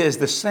 he is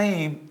the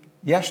same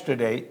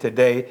yesterday,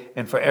 today,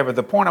 and forever.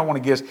 The point I want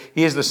to give is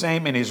he is the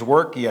same in his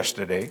work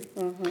yesterday,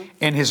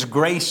 in his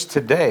grace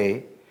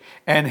today,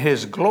 and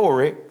his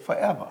glory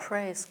forever.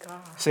 Praise God.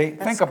 See,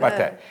 think about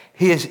that.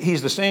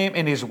 He's the same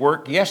in his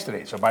work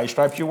yesterday. So by his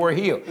stripes you were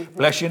healed.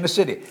 Bless you in the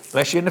city.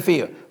 Bless you in the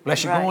field.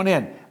 Bless you going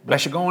in.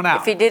 Bless you going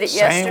out. If he did it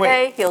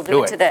yesterday, he'll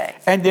do it today.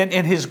 And then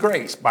in his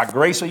grace, by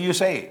grace are you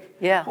saved.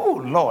 Yeah.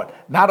 Oh, Lord.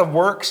 Not of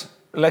works,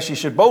 lest you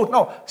should boast.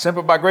 No,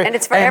 simply by grace. And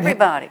it's for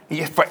everybody.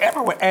 Yes, for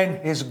everyone. And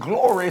his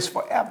glory is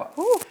forever.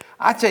 Ooh.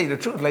 I tell you the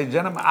truth, ladies and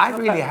gentlemen, I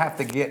really have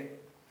to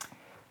get,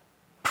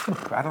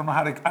 I don't know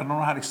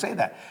how to say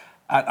that.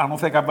 I don't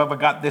think I've ever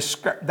got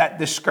that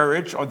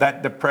discouraged or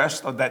that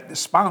depressed or that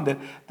despondent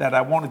that I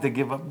wanted to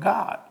give up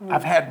God.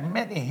 I've had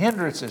many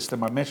hindrances to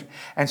my mission.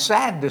 And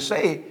sad to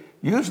say,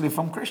 usually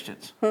from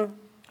Christians.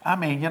 I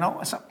mean,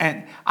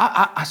 and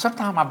I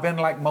sometimes I've been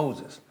like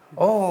Moses.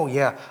 Oh,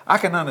 yeah, I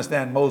can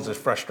understand Moses'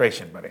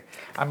 frustration, buddy.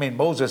 I mean,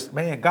 Moses,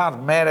 man, God's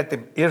mad at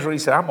the Israel. He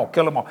said, I'm going to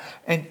kill them all.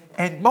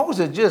 And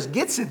Moses just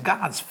gets in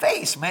God's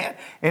face, man.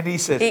 And he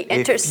says,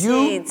 if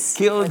you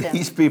kill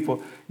these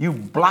people, you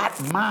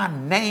blot my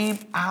name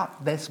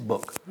out this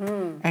book.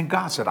 And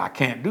God said, I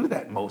can't do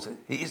that, Moses.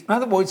 In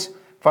other words,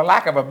 for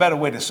lack of a better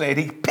way to say it,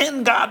 he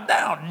pinned God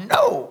down.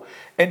 No.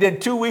 And then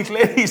 2 weeks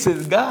later, he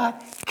says, God,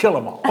 kill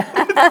them all.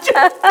 I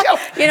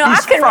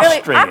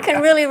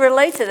can really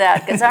relate to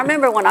that, because I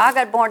remember when I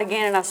got born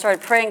again and I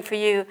started praying for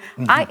you,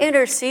 I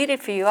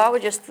interceded for you.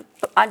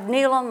 I'd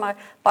kneel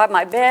by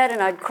my bed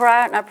and I'd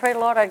cry and I'd pray,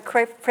 Lord, I'd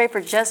pray for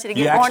Jesse to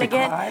get born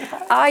again.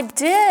 I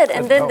did.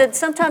 And then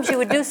sometimes you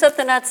would do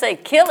something, I'd say,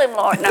 kill him,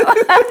 Lord. No,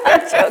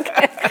 I'm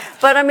joking.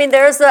 But I mean,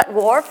 there's that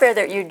warfare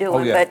that you're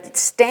doing, but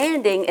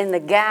standing in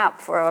the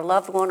gap for a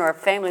loved one or a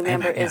family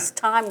member is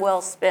time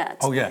well spent.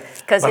 Oh, yeah.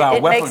 Because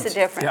it makes a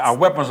difference. Yeah, our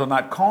weapons are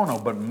not carnal,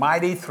 but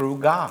mighty through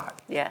God.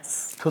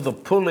 Yes. To the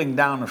pulling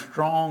down of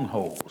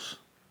strongholds.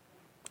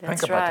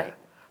 That's Think about that.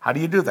 How do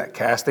you do that?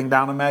 Casting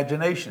down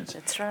imaginations.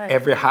 That's right.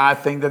 Every high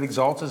thing that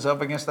exalts itself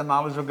against the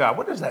knowledge of God.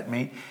 What does that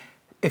mean?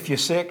 If you're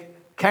sick,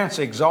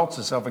 cancer exalts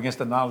itself against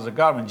the knowledge of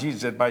God when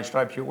Jesus said, by his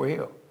stripes you were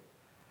healed.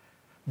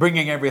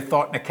 Bringing every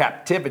thought into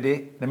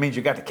captivity, that means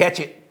you got to catch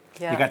it.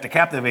 Yeah. You got to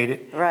captivate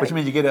it, which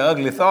means you get an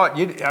ugly thought.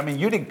 You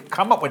didn't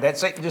come up with that.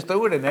 Satan just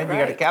threw it, and then you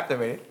got to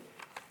captivate it.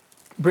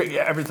 Bring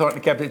every thought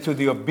into captivity to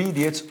the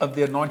obedience of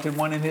the anointed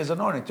one in his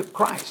anointing, to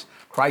Christ.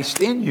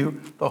 Christ in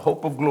you, the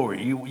hope of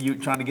glory. You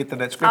trying to get to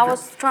that scripture? I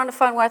was trying to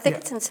find where I think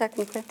it's in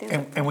 2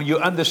 Corinthians. And when you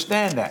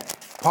understand that,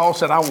 Paul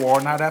said, I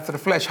war not after the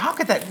flesh. How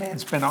could that man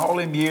spend all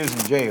them years in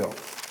jail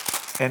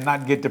and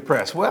not get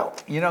depressed? Well,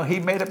 he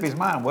made up his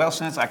mind. Well,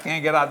 since I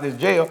can't get out of this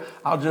jail,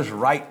 I'll just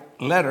write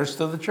letters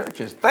to the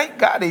churches. Thank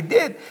God he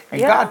did.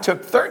 And God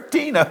took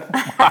 13 of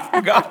them,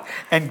 my God,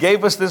 and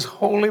gave us this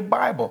holy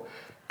Bible.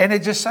 And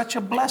it's just such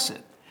a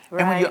blessing.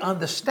 And when you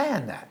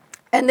understand that.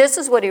 And this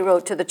is what he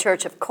wrote to the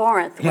church of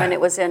Corinth when it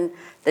was in,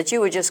 that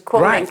you were just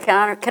quoting.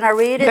 Can I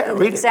read it? Yeah,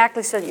 read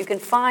exactly, so that you can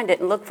find it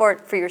and look for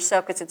it for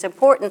yourself, because it's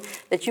important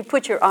that you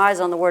put your eyes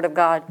on the Word of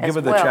God as well. Give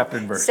it the chapter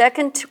and verse.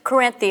 2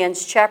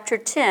 Corinthians chapter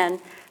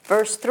 10,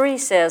 verse 3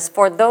 says,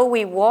 for though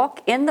we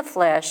walk in the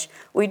flesh,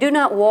 we do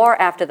not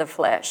war after the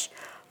flesh.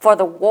 For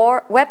the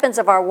weapons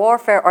of our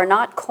warfare are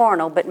not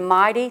carnal, but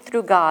mighty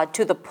through God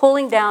to the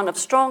pulling down of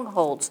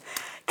strongholds,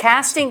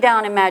 casting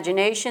down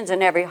imaginations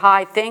and every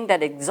high thing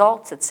that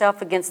exalts itself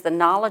against the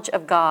knowledge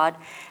of God,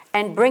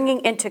 and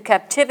bringing into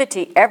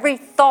captivity every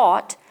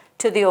thought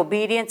to the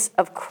obedience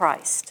of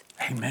Christ.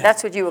 Amen.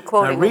 That's what you were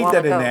quoting. Now read a while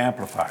that ago. in the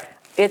Amplified.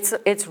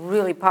 It's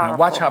really powerful. Now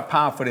watch how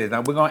powerful it is.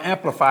 Now we're going to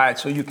amplify it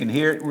so you can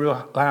hear it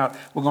real loud.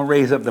 We're going to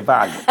raise up the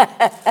volume.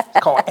 It's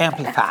called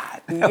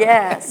Amplified.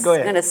 Yes. Go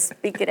ahead. I'm going to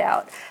speak it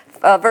out.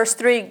 Verse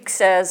 3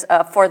 says,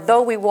 for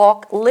though we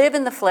live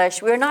in the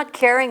flesh, we are not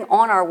carrying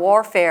on our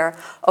warfare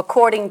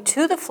according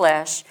to the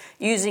flesh,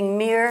 using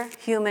mere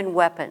human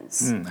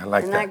weapons. I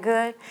like Isn't that. that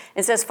good?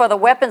 It says, for the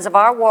weapons of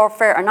our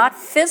warfare are not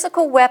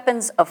physical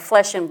weapons of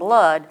flesh and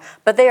blood,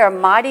 but they are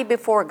mighty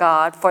before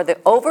God for the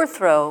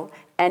overthrow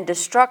and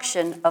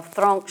destruction of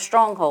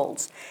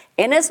strongholds,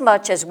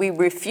 inasmuch as we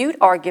refute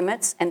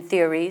arguments and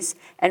theories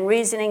and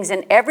reasonings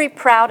and every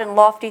proud and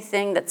lofty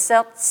thing that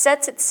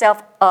sets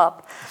itself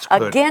up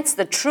against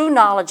the true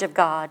knowledge of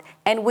God,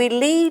 and we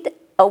lead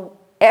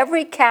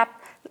every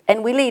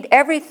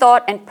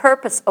thought and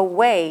purpose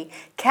away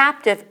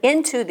captive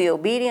into the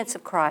obedience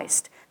of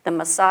Christ, the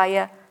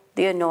Messiah,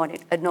 the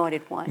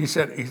anointed one. He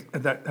said,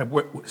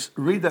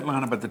 read that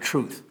line about the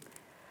truth.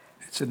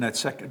 It's in that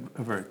second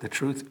verse, the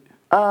truth.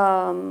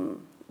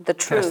 The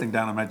truth. Casting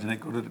down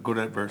imagination. Go to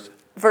that verse.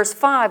 Verse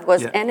 5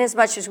 was,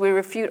 inasmuch as we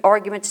refute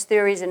arguments,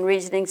 theories, and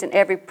reasonings, and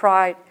every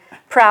proud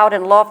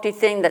and lofty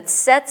thing that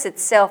sets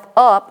itself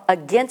up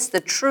against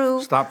the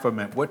true. Stop for a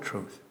minute. What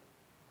truth?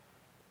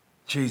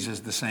 Jesus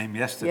is the same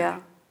yesterday. Yeah.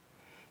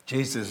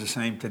 Jesus is the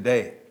same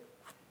today.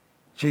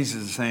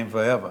 Jesus is the same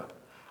forever.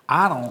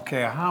 I don't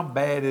care how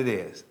bad it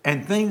is.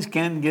 And things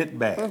can get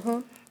bad. Mm-hmm.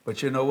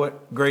 But you know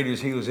what? Greater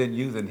is he who's in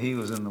you than he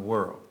who's in the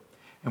world.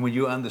 And when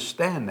you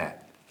understand that,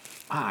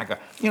 my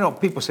God,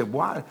 people say,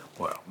 why?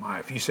 Well,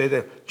 if you say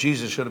that,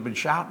 Jesus should have been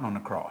shouting on the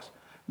cross.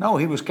 No,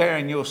 he was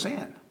carrying your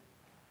sin.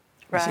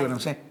 You see what I'm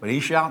saying? But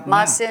he's shouting now.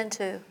 My sin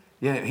too.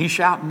 Yeah, he's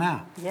shouting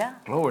now. Yeah.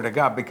 Glory to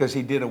God, because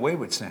he did away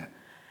with sin.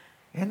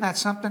 Isn't that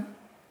something?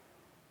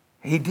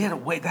 He did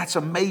away. That's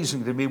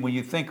amazing to me when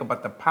you think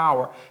about the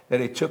power that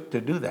it took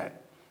to do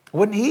that. It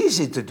wasn't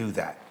easy to do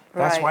that.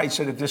 That's why he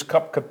said, if this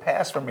cup could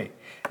pass from me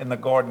in the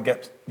garden,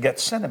 get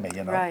sin in me,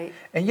 Right.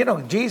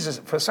 And Jesus,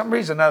 for some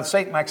reason now,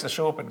 Satan likes to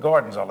show up at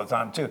gardens all the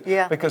time too.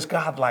 Yeah. Because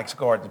God likes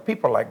gardens.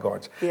 People like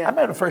gardens. Yeah. I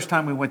remember the first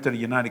time we went to the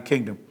United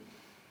Kingdom,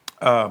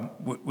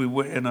 we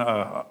were in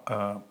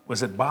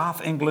was it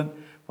Bath, England,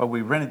 where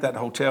we rented that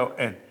hotel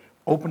and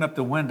opened up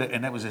the window,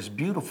 and there was this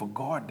beautiful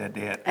garden that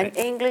they had. An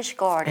English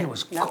garden. It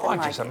was Nothing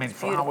gorgeous. like I mean, it's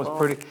flowers beautiful.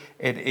 pretty.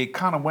 It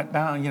kind of went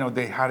down,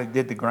 how they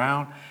did the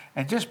ground,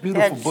 and just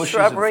beautiful Had bushes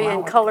shrubbery and and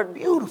flowers. colored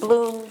Beautiful.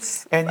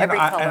 blooms. And every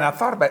color. I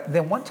thought about it.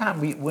 Then one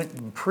time we went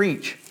and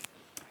preached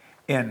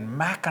in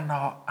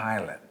Mackinac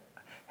Island.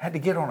 Had to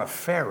get on a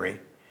ferry.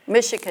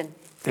 Michigan,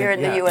 here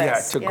in the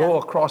U.S. Yeah, to go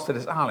across to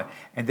this island,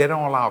 and they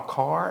don't allow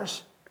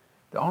cars.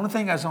 The only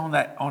thing that's on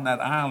that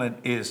island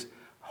is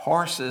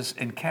horses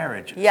and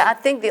carriages. Yeah, I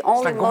think the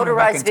only like going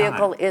motorized back in time.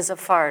 vehicle is a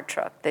fire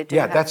truck. They do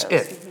Yeah, have that's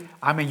those. it.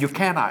 I mean, you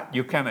cannot,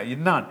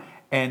 none.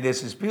 And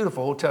there's this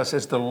beautiful hotel. It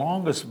says the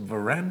longest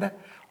veranda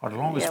or the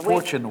longest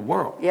porch in the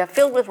world. Yeah,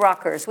 filled with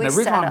rockers. We And the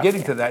reason sat I'm up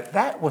getting there. to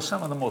that was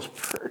some of the most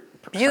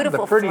Beautiful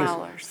some of the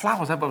prettiest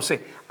flowers. I've ever seen.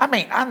 I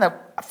mean, on the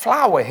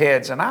flower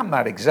heads, and I'm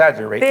not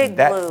exaggerating, Big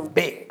that bloom.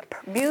 big.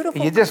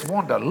 Beautiful. You just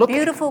want to look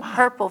Beautiful at it.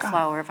 purple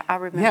flower, if I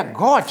remember. Yeah,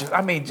 gorgeous.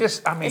 I mean,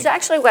 It's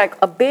actually like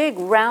a big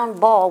round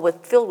ball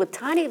filled with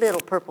tiny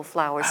little purple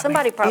flowers.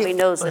 Somebody probably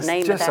knows the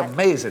name of that. It's just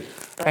amazing.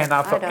 And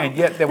I thought, don't. and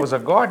yet there was a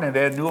gardener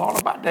there who knew all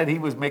about that. He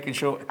was making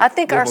sure. I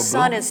think they our were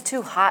sun blooming. is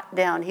too hot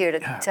down here to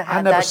have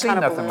I never that seen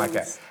kind of nothing like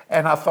that. blooms.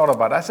 And I thought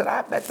about it. I said,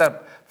 I bet the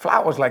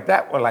flowers like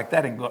that were like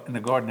that in the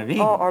Garden of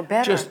Eden. Or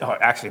better.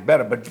 Actually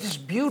better, but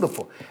just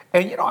beautiful.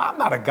 And I'm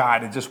not a guy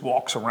that just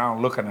walks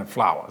around looking at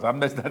flowers. I'm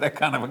not that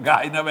kind of a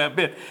guy. I never have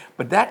been.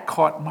 But that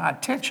caught my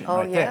attention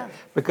there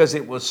because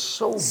it was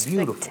so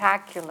beautiful.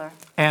 Spectacular.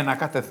 And I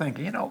got to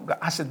thinking,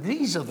 I said,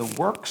 these are the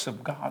works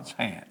of God's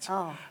hands.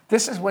 Oh.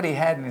 This is what he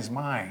had in his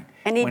mind.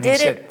 And he when did he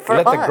said, it for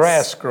let us. the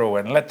grass grow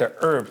and let the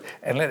herbs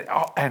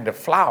and the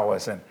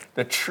flowers and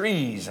the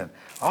trees and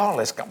all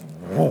this.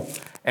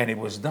 And it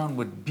was done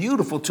with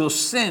beautiful till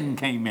sin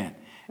came in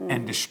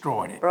and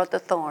destroyed it. Brought the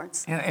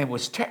thorns. And it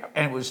was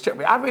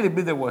terrible. I really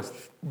believe there was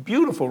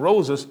beautiful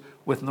roses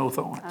with no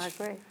thorns. I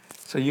agree.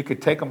 So you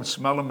could take them and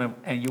smell them,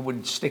 and you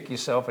wouldn't stick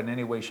yourself in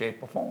any way, shape,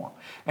 or form.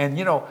 And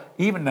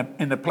even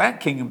in the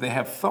plant kingdom, they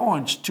have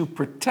thorns to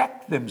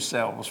protect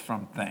themselves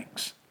from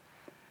things.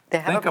 They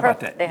have Think a about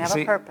that. They You have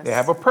see, a purpose. They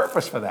have a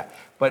purpose for that,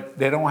 but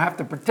they don't have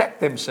to protect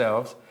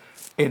themselves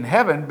in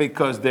heaven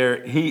because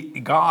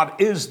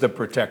God is the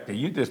protector.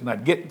 You're just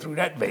not getting through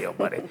that veil,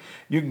 buddy.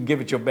 You can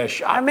give it your best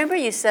shot. I remember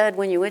you said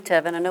when you went to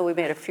heaven, I know we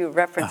made a few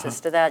references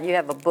to that. You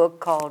have a book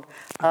called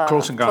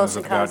Close Encounters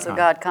of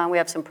God Con. We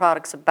have some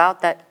products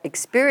about that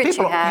experience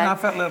People, you had. I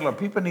felt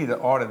people need to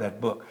order that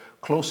book.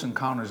 Close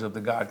Encounters of the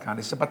God Kind.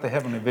 It's about the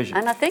heavenly vision.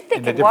 And I think they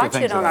and the can different watch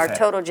things it on that our I've had.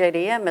 Total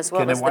JDM as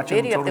well Can they as the watch it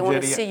on video if they Total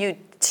want to JDM? see you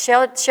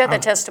share the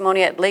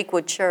testimony at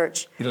Lakewood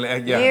Church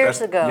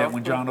years ago. Yeah,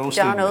 when John Osteen.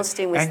 John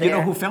Osteen was and there. you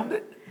know who filmed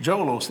it?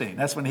 Joel Osteen.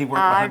 That's when he worked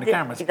behind the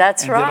cameras.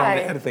 That's and right. did all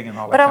the editing and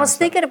all that But I kind was of stuff.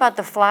 thinking about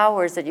the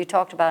flowers that you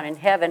talked about in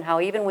heaven, how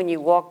even when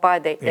you walk by,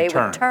 they would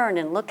turn. turn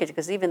and look at you,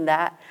 because even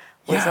that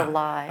was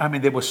alive. I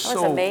mean, they were That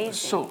was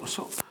amazing.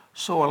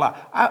 so alive.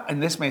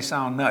 And this may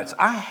sound nuts.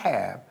 I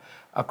have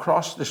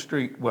across the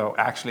street, well,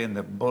 actually in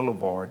the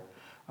boulevard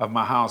of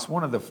my house,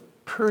 one of the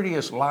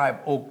prettiest live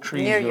oak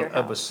trees Near you'll your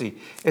ever house. see.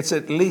 It's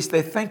at least,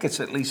 they think it's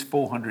at least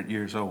 400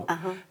 years old.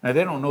 Now,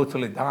 they don't know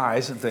till it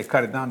dies. If they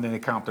cut it down, then they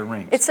count the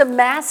rings. It's a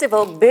massive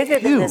oak, bigger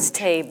than this Huge.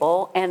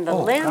 table, and the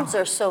Oh, limbs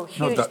God. are so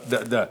huge. No,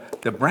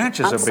 the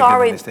branches I'm are bigger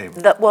sorry, than this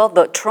table.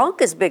 the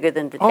trunk is bigger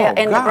than Oh, and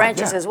the God,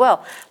 branches yeah. as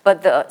well.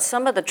 But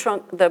some of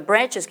the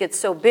branches get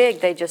so big,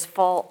 they just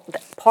fall,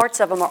 parts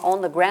of them are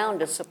on the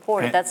ground to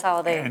support it. And- That's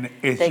how and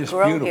they it's just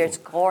grow beautiful. here. It's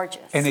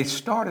gorgeous. And it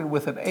started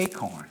with an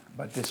acorn,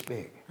 but this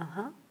big.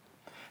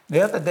 The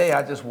other day,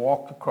 I just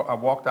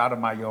walked out of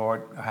my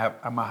yard. I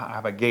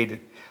have a gated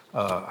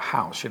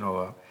house,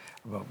 what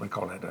do you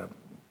call it, a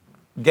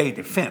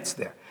gated fence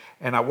there.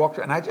 And I walked,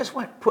 and I just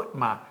put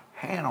my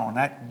hand on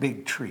that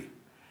big tree.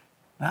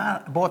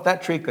 Now, boy, if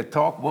that tree could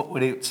talk, what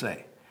would it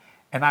say?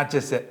 And I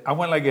just said, I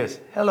went like this,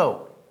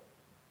 hello.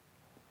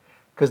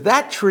 Because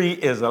that tree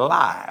is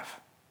alive.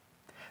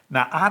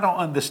 Now, I don't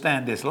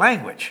understand this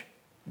language.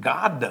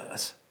 God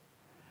does.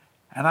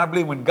 And I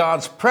believe when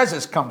God's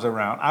presence comes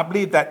around, I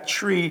believe that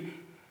tree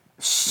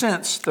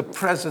sensed the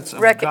presence of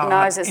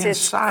Recognizes God its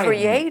inside me.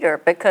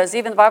 creator, because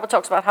even the Bible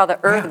talks about how the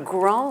earth Yeah.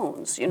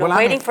 groans, Well, I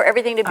waiting mean, for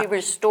everything to be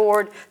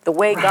restored the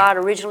way God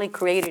originally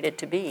created it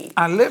to be.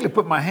 I literally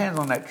put my hands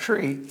on that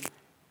tree,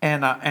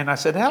 and I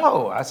said,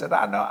 hello. I said,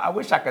 I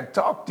wish I could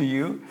talk to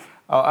you,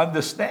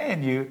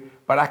 understand you,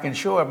 but I can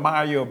sure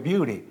admire your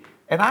beauty.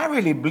 And I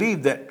really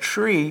believe that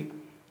tree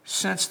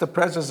sensed the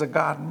presence of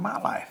God in my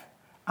life.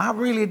 I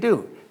really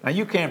do. Now,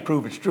 you can't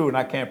prove it's true, and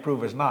I can't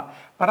prove it's not.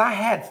 But I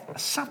had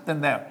something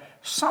there.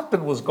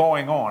 Something was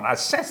going on. I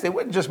sensed it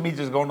wasn't just me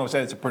just going over and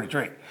saying it's a pretty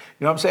tree. You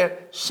know what I'm saying?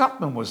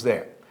 Something was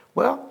there.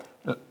 Well,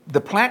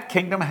 the plant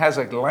kingdom has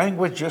a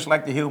language just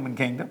like the human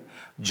kingdom,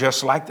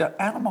 just like the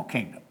animal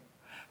kingdom.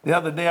 The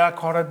other day, I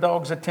caught a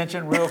dog's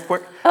attention real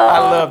quick. I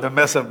love to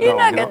mess up dogs. You're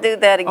not gonna do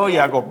that Oh,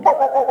 yeah, I again. go, "Bow,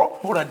 bow, bow, bow."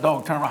 Oh, that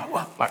dog turned around.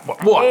 Like,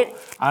 what?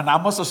 And I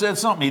must have said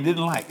something he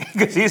didn't like,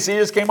 because his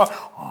ears came up.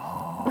 Oh.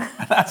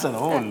 And I said,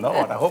 oh,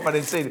 Lord, I hope I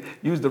didn't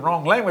use the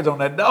wrong language on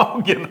that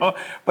dog,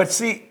 But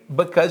see,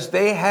 because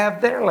they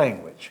have their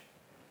language.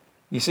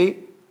 You see,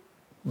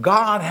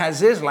 God has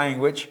his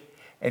language,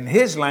 and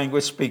his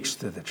language speaks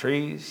to the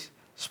trees,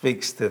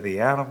 speaks to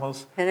the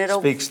animals, And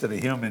speaks to the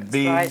human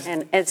beings. Right,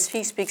 and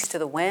he speaks to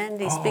the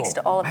wind, he speaks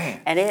to all of man.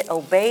 it, and it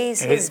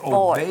obeys And his it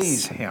voice.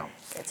 obeys him.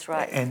 That's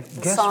right. And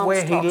The guess Psalms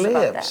where he talks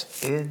about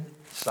lives?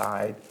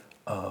 Inside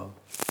of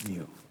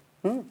you.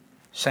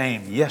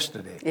 Same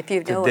yesterday, If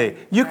you know today.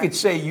 him, You right. could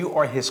say you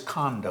are his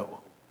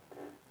condo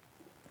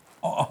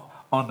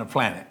on the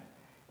planet.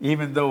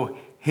 Even though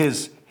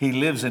he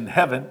lives in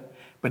heaven,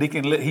 but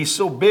he's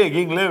so big,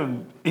 he can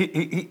live,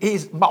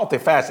 he's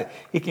multifaceted.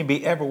 He can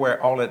be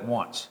everywhere all at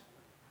once.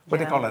 What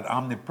do they call it?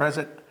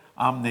 Omnipresent?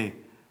 Omnipotent.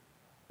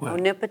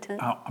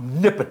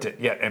 Omnipotent,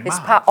 yeah. And It's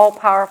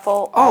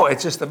all-powerful. Oh,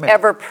 it's just amazing.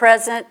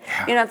 Ever-present.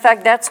 In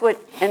fact, that's what,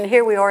 and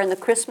here we are in the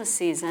Christmas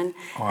season,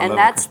 Oh, I love and the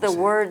that's the Christmas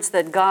season. words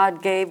that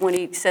God gave when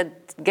he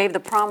gave the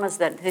promise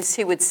that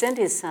he would send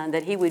his son,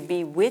 that he would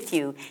be with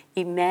you.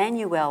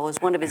 Emmanuel was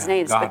one of his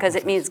names, God because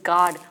with it means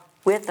God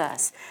with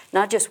us.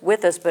 Not just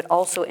with us, but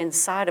also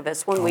inside of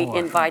us when we Oh,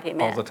 invite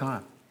him all in. the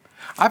time.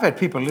 I've had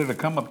people literally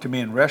come up to me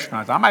in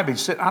restaurants. I might be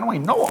sitting, I don't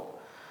even know them.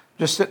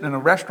 Just sitting in a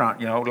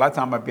restaurant, a lot of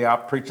time I'd be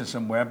out preaching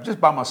somewhere, just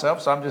by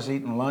myself, so I'm just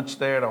eating lunch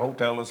there at a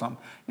hotel or something,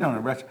 in a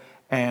restaurant.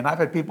 And I've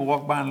had people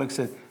walk by and look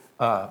and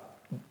say,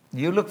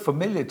 you look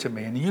familiar to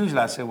me. And usually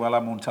I say, well,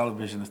 I'm on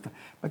television and stuff.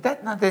 But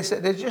they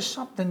said, there's just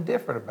something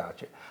different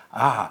about you.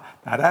 Now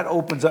that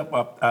opens up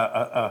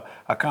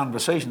a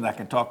conversation that I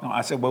can talk to. I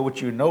said, well, what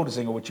you're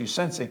noticing or what you're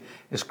sensing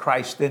is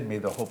Christ in me,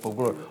 the hope of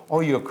glory. Oh,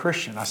 you're a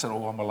Christian. I said,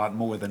 oh, I'm a lot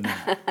more than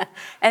that.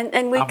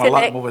 And we I'm connect. a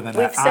lot more than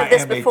We've that. said I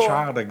this am before. a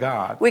child of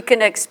God. We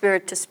connect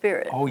spirit to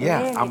spirit. Oh,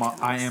 yeah. Many I'm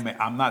times.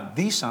 I'm not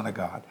the son of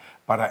God,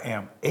 but I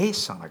am a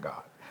son of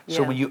God.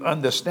 So Yeah. when you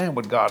understand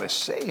what God is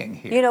saying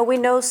here. We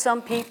know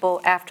some people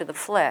after the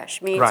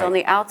flesh, means Right. on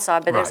the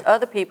outside, but there's Right.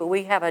 other people,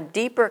 we have a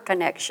deeper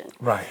connection.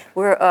 Right.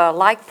 We're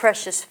like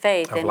precious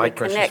faith, Of and like we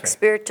precious connect faith.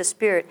 spirit to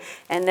spirit.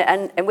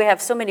 And we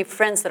have so many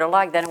friends that are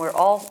like that, and we're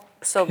all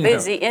so Yeah.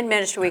 busy in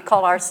ministry, we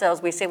call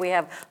ourselves, we say we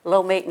have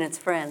low-maintenance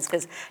friends,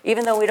 because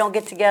even though we don't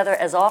get together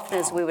as often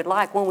as we would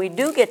like, when we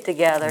do get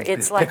together,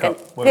 it's pick like a up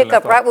where we pick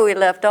up left right off. where we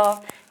left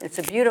off. It's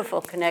a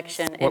beautiful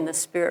connection in the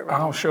spirit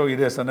realm. I'll show you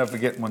this. I'll never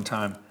forget one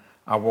time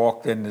I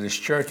walked into this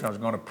church and I was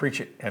going to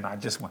preach it, and I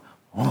just went,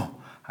 oh,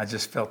 I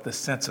just felt this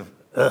sense of,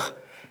 ugh.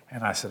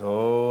 And I said,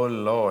 oh,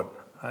 Lord.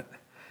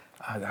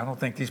 I don't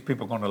think these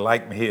people are going to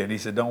like me here. And he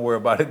said, don't worry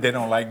about it. They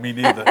don't like me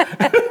neither.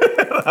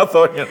 I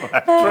thought,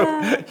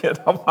 that's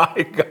true.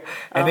 My God.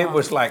 And it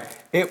was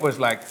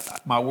like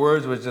my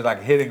words was just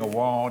like hitting a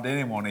wall. They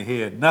didn't want to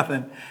hear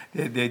nothing.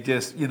 They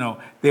just,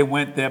 they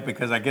went there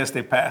because I guess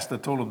their pastor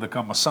told them to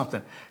come or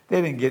something.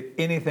 They didn't get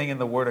anything in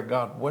the Word of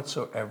God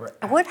whatsoever.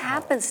 What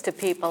happens to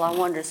people, I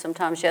wonder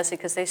sometimes, Jesse,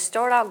 because they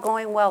start out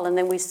going well, and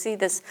then we see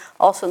this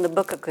also in the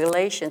book of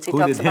Galatians. He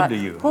talks about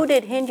who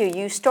did hinder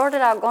you. You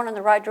started out going in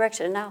the right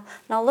direction, and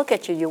now look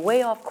at you. You're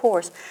way off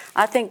course.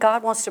 I think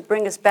God wants to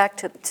bring us back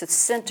to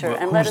center.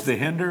 And who's the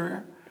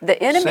hinderer? The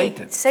enemy,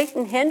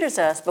 Satan hinders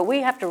us, but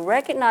we have to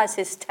recognize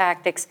his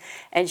tactics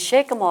and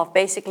shake them off,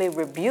 basically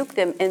rebuke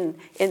them in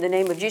the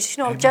name of Jesus.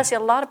 Amen. Jesse, a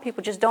lot of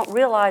people just don't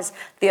realize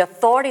the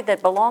authority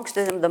that belongs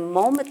to them the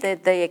moment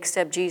that they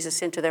accept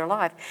Jesus into their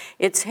life.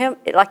 It's him,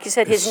 like you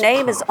said, his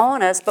name is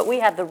on us, but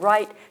we have the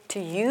right to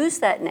use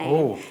that name.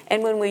 Oh.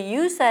 And when we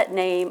use that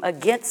name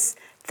against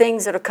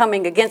things that are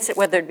coming against it,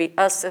 whether it be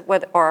us or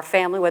our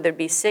family, whether it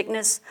be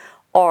sickness,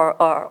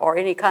 or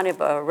any kind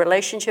of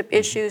relationship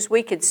issues,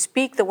 we could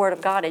speak the word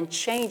of God and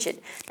change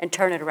it and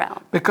turn it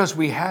around. Because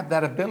we have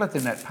that ability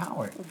and that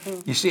power.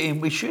 Mm-hmm. You see,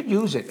 and we should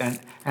use it. And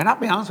I'll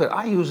be honest with you,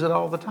 I use it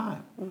all the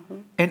time. Mm-hmm.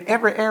 In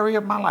every area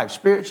of my life,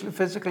 spiritually,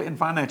 physically, and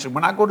financially.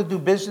 When I go to do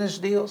business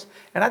deals,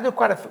 and I do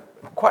quite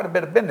a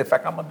bit of business. In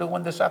fact, I'm going to do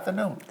one this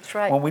afternoon. That's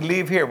right. When we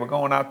leave here, we're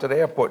going out to the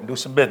airport and do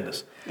some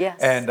business. Yes.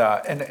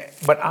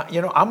 But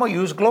I'm going to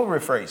use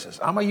glory phrases.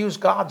 I'm going to use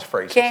God's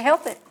phrases. Can't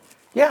help it.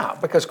 Yeah,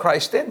 because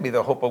Christ in me,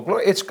 the hope of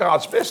glory. It's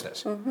God's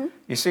business. Mm-hmm.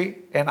 You see?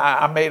 And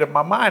I made up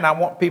my mind. I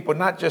want people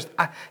not just,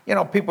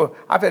 people,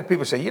 I've had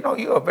people say,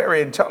 you're a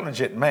very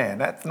intelligent man.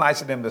 That's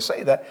nice of them to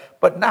say that.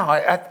 But now,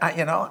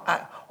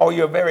 or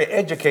you're a very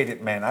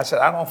educated man. I said,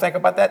 I don't think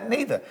about that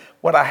neither.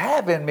 What I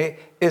have in me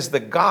is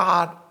the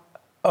God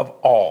of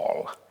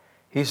all.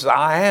 He says,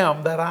 I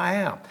am that I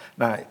am.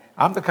 Now,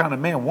 I'm the kind of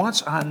man,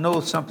 once I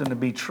know something to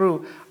be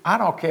true, I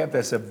don't care if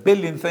there's a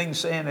billion things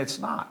saying it's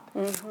not.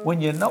 Mm-hmm.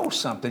 When you know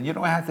something, you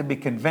don't have to be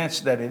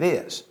convinced that it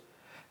is.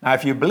 Now,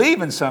 if you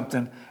believe in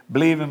something,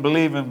 believe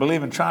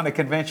and trying to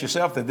convince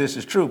yourself that this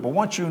is true. But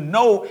once you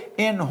know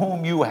in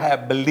whom you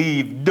have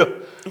believed,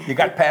 you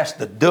got past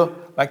the duh,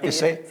 like they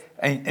say,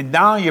 and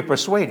now you're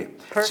persuaded.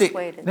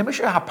 Persuaded. See, let me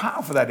show you how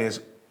powerful that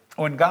is.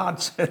 When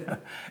God said,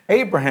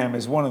 Abraham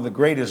is one of the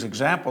greatest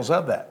examples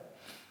of that.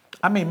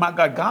 I mean, my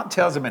God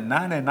tells him at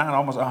 99,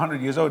 almost 100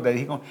 years old,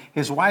 that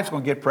his wife's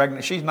going to get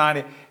pregnant. She's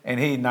 90, and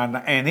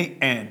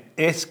and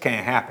it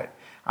can't happen.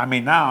 I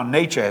mean, now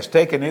nature has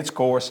taken its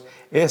course.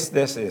 This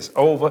is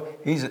over.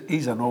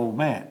 He's an old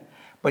man.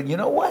 But you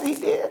know what he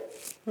did?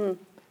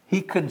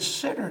 He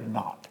considered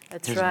not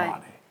his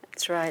body.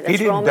 That's right. He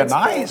didn't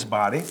deny his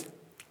body.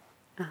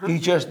 Uh-huh. He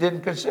just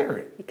didn't consider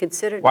it. He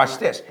considered Watch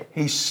this.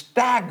 He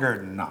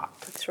staggered not.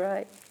 That's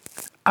right.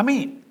 I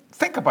mean,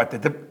 think about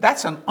that.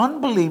 That's an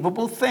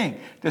unbelievable thing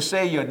to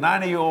say your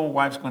 90-year-old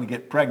wife's going to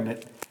get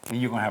pregnant and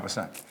you're going to have a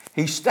son.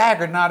 He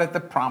staggered not at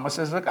the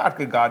promises of God,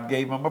 because God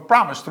gave him a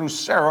promise. Through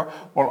Sarah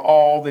will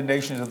all the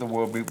nations of the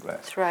world be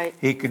blessed. That's right.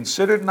 He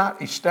considered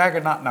not, he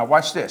staggered not. Now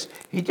watch this.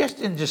 He just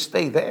didn't just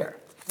stay there.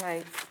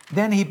 Right.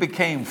 Then he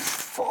became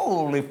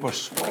fully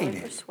persuaded.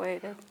 Fully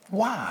persuaded.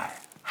 Why?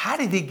 How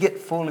did he get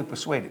fully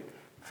persuaded?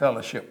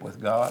 Fellowship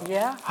with God.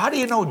 Yeah. How do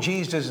you know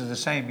Jesus is the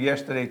same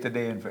yesterday,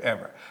 today, and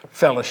forever?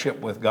 Fellowship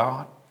with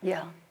God.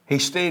 Yeah. He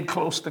stayed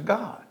close to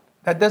God.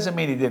 That doesn't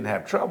mean he didn't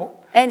have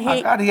trouble. And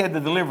he had to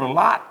deliver a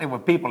lot. There were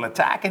people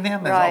attacking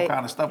him. There's all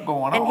kind of stuff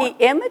going on. And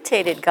he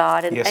imitated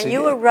God. And, yes, and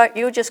you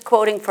were just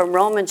quoting from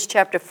Romans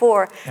chapter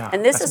 4. Yeah,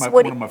 and this that's is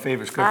one of my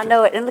favorite scriptures. I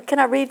know it. And can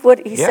I read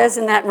what he says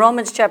in that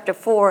Romans chapter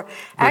 4?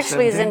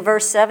 Actually, is in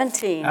verse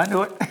 17. I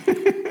knew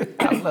it.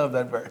 I love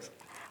that verse.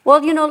 Well,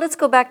 let's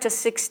go back to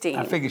 16.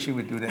 I figured she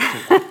would do that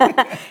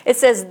too. It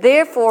says,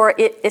 therefore,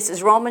 this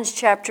is Romans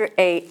chapter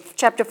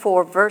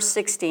 4, verse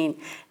 16.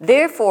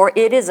 Therefore,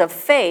 it is of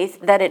faith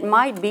that it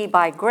might be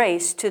by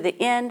grace, to the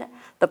end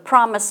the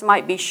promise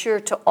might be sure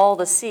to all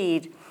the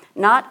seed,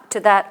 not to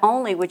that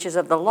only which is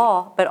of the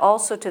law, but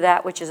also to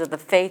that which is of the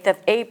faith of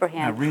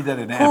Abraham, now read that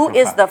in the who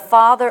Amplified. is the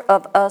father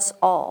of us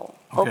all.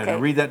 Okay, now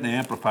read that in the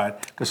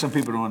Amplified, because some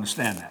people don't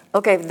understand that.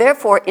 Okay,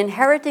 therefore,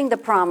 inheriting the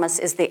promise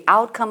is the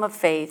outcome of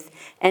faith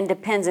and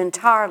depends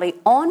entirely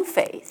on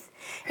faith,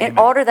 in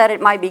order that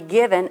it might be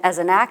given as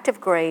an act of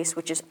grace,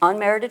 which is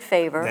unmerited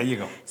favor, there you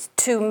go,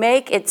 to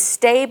make it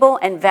stable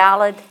and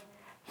valid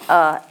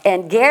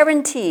and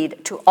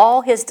guaranteed to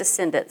all his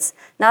descendants,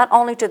 not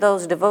only to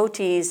those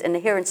devotees and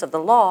adherents of the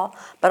law,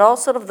 but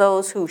also to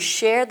those who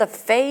share the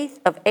faith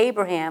of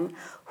Abraham,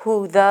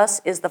 who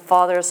thus is the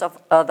father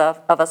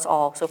of us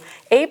all. So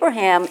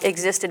Abraham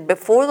existed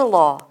before the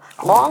law,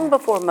 long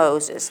before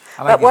Moses.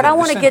 But what I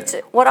want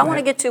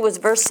to get to is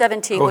verse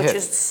 17, which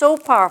is so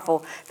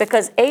powerful,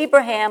 because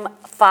Abraham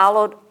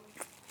followed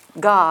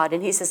God,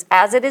 and he says,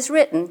 as it is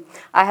written,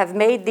 I have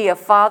made thee a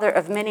father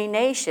of many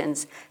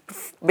nations,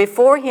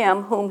 before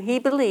him whom he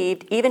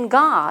believed, even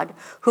God,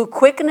 who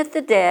quickeneth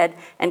the dead,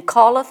 and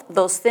calleth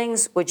those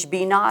things which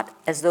be not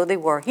as though they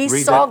were. He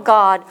Read saw that.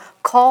 God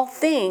call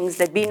things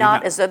that be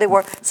not not. as though they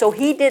were. So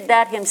he did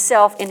that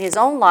himself in his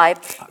own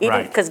life, even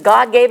Right. because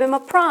God gave him a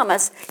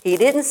promise. He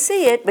didn't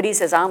see it, but he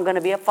says, I'm going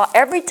to be a father.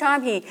 Every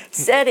time he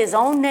said his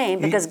own name,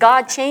 because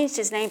God changed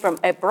his name from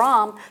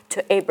Abram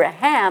to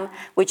Abraham,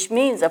 which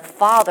means a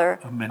father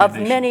of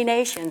many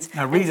nations.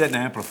 Now read that and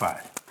amplify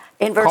it.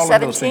 In verse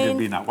Calling those things that 17,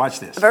 be not. Watch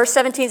this. verse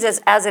 17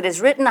 says, as it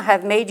is written, I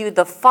have made you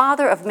the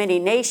father of many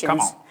nations.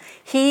 Come on.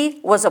 He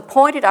was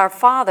appointed our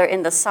father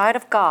in the sight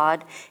of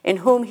God, in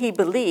whom he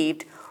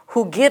believed,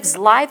 who gives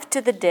life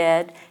to the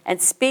dead and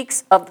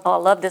speaks of, oh, I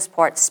love this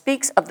part,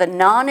 speaks of the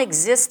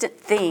non-existent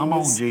Come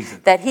on, things Jesus.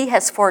 that he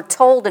has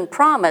foretold and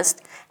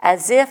promised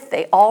as if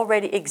they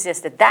already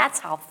existed. That's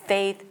how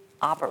faith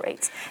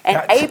operates. And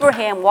That's-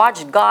 Abraham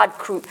watched God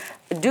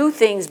do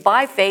things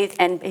by faith,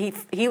 and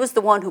he was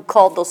the one who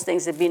called those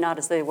things that be not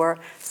as they were.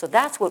 So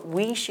that's what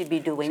we should be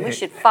doing. We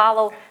should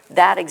follow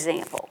that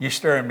example. You're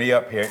stirring me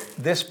up here.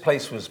 This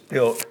place was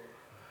built,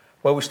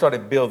 well, we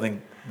started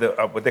building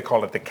what they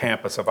call it the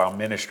campus of our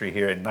ministry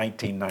here in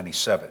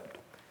 1997.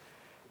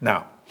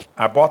 Now,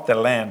 I bought the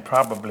land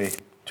probably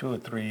 2 or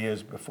 3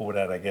 years before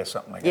that, I guess,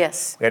 something like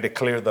Yes. that. We had to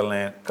clear the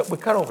land. We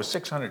cut over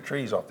 600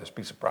 trees off this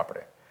piece of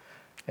property.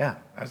 Yeah,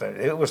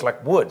 it was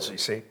like woods, you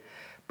see.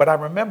 But I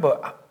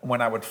remember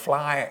when I would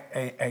fly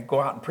and go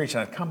out and preach,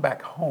 and I'd come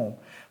back home,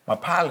 my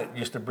pilot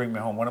used to bring me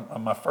home, one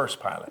of my first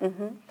pilot.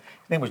 Mm-hmm.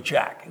 His name was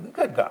Jack. He was a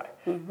good guy.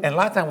 And a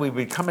lot of times we'd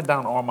be coming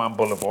down Ormond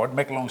Boulevard,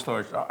 make a long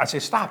story short. I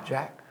said, stop,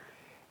 Jack.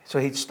 So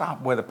he'd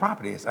stop where the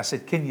property is. I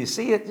said, can you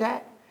see it,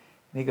 Jack?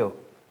 And he'd go,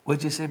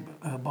 what'd you say,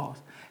 boss?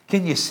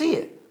 Can you see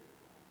it?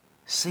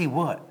 See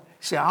what?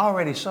 See, I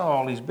already saw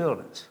all these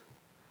buildings.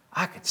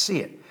 I could see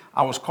it.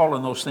 I was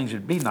calling those things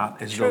that be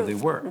not as though they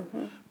were.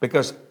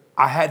 Because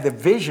I had the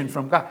vision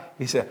from God.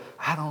 He said,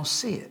 I don't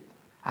see it.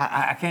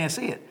 I can't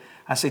see it.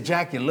 I said,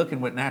 Jack, you're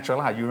looking with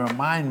natural eye. You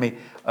remind me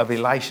of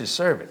Elisha's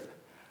servant.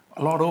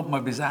 Lord, open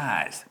up his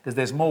eyes, because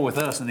there's more with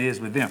us than there is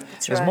with them.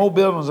 There's right. more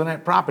buildings on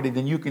that property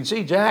than you can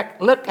see,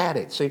 Jack. Look at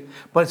it, see.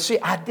 But see,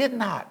 I did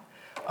not.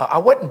 I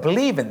wouldn't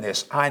believe in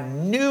this. I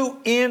knew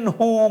in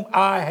whom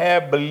I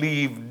have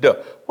believed.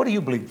 What do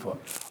you believe for?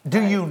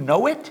 Do you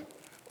know it?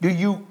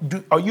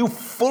 Are you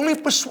fully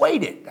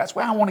persuaded? That's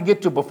where I want to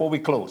get to before we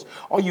close.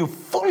 Are you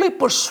fully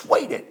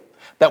persuaded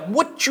that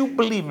what you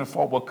believe in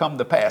for will come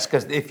to pass?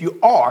 Because if you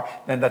are,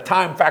 then the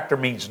time factor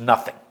means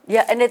nothing.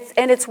 Yeah, and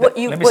it's what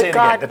Let me say it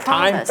God again. The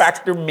promised. time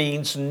factor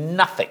means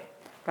nothing.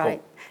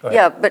 Right. Go ahead.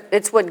 Yeah, but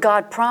it's what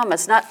God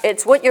promised. Not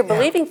it's what you're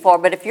believing for.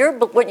 But if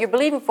what you're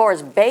believing for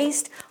is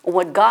based on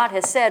what God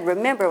has said,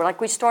 remember, like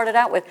we started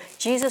out with,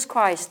 Jesus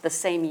Christ, the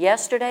same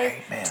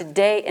yesterday, Amen.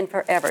 today, and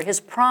forever. His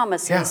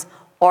promises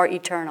are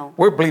eternal.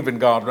 We're believing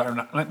God right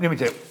now. Let me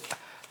tell you.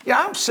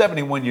 Yeah, I'm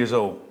 71 years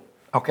old.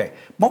 Okay.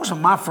 Most of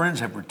my friends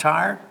have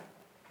retired.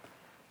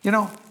 You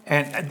know,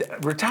 and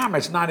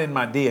retirement's not in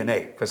my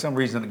DNA for some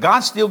reason.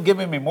 God's still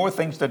giving me more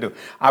things to do.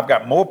 I've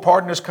got more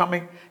partners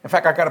coming. In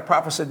fact, I got a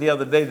prophecy the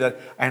other day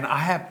and I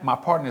have my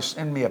partners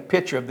send me a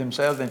picture of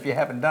themselves. And if you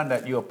haven't done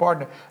that, you're a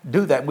partner,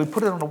 do that. We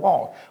put it on the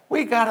wall.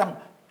 We got them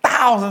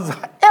thousands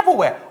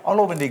everywhere,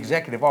 all over in the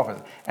executive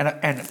office.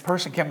 And a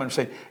person came in and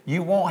said,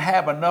 you won't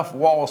have enough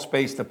wall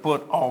space to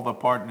put all the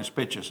partners'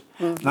 pictures.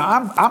 Mm-hmm.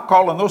 Now, I'm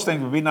calling those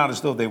things to be not as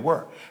though they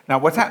were. Now,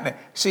 what's happening?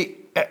 See,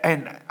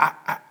 and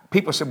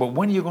people say, well,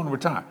 when are you going to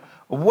retire?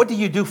 Well, what do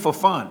you do for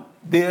fun?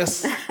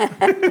 This,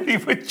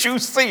 what you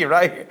see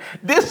right here.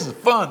 This is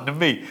fun to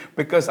me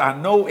because I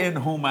know in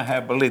whom I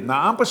have believed.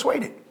 Now, I'm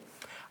persuaded.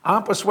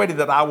 I'm persuaded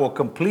that I will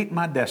complete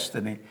my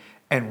destiny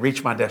and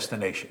reach my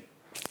destination.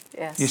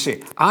 Yes. You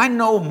see, I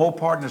know more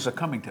partners are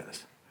coming to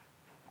us.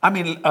 I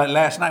mean,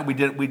 last night we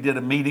did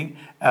a meeting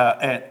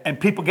and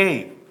people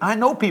gave. I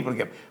know people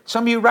gave.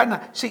 Some of you right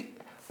now, see,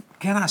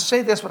 can I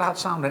say this without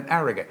sounding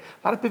arrogant?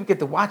 A lot of people get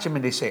to watch them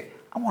and they say,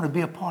 I want to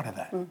be a part of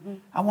that. Mm-hmm.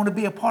 I want to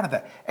be a part of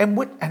that.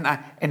 And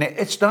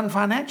it's done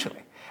financially.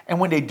 And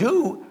when they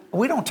do,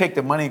 we don't take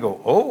the money and go,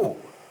 oh,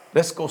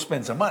 let's go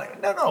spend some money.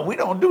 No, we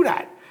don't do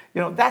that.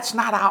 You know, that's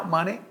not our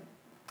money.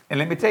 And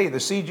let me tell you, the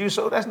seed you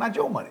sow, that's not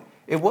your money.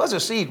 It was a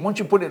seed. Once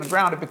you put it in the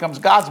ground, it becomes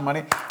God's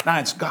money. Now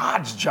it's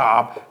God's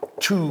job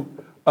to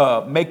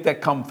make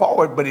that come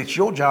forward, but it's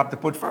your job to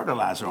put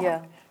fertilizer on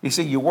it. You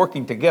see, you're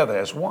working together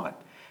as one.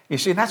 You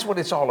see, and that's what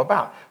it's all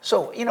about.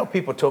 So, you know,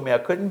 people told me I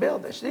couldn't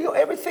build this. You know,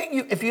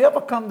 everything, if you ever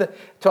come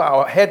to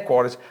our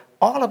headquarters,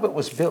 all of it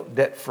was built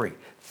debt-free.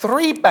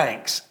 3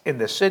 banks in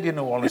the city of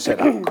New Orleans said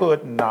I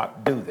could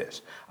not do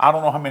this. I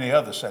don't know how many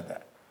others said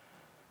that.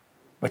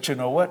 But you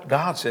know what?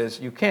 God says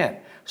you can.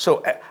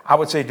 So I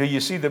would say, do you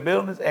see the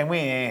buildings? And we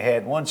ain't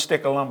had one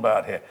stick of lumber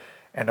out here.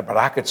 But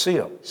I could see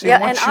them. See, Yeah,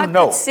 and once you I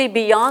know. could see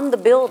beyond the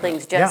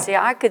buildings, Yeah. Jesse.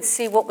 I could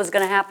see what was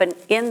going to happen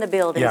in the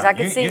buildings. Yeah, I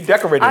could you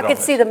decorated I all could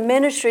this. see the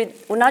ministry,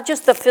 well, not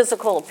just the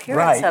physical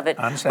appearance Right, of it,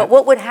 I understand. but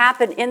what would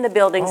happen in the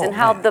buildings Oh, and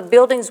how man. the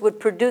buildings would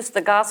produce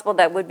the gospel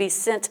that would be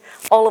sent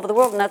all over the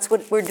world. And that's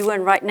what we're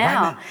doing right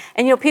now. now.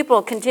 And people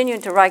are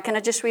continuing to write. Can I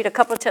just read a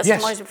couple of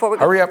testimonies before we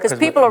go? Hurry up, Because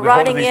people are we're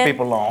holding writing these in.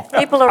 people long.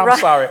 People are I'm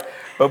writing. sorry,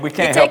 but we can't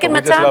You're help it. taking We my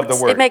just time. love the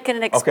word. Making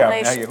an Okay,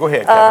 explanation. now you go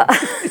ahead,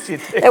 Kathy.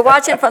 They're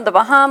watching from the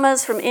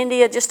Bahamas, from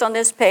India, just on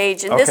this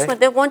page. And this Okay. one,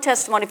 the one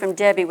testimony from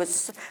Debbie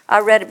was, I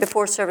read it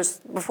before service,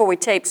 before we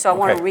taped, so I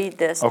want to Okay. read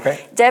this. Okay.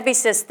 Debbie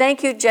says,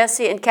 "Thank you,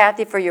 Jesse and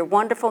Kathy, for your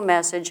wonderful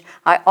message.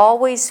 I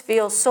always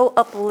feel so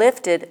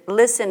uplifted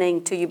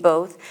listening to you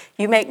both.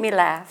 You make me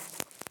laugh.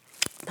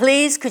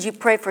 Please, could you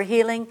pray for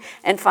healing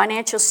and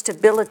financial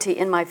stability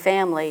in my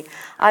family?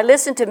 I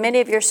listen to many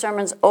of your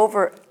sermons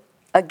over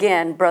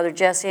again, Brother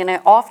Jesse, and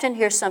I often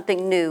hear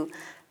something new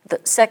the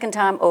second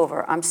time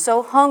over. I'm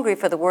so hungry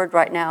for the word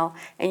right now,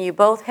 and you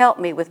both help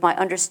me with my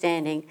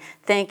understanding.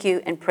 Thank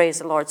you, and praise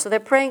the Lord." So they're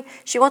praying.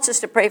 She wants us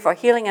to pray for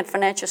healing and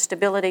financial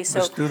stability. So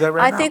Let's do that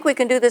right I now. think we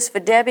can do this for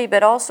Debbie,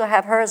 but also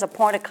have her as a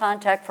point of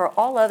contact for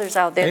all others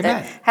out there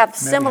Amen. that have Amen.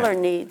 similar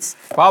needs.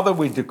 Father,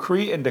 we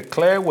decree and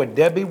declare what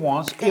Debbie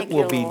wants, Thank it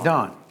will you, be Lord.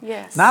 done.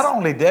 Yes. Not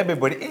only Debbie,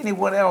 but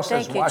anyone else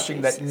Thank that's you,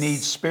 watching that Jesus.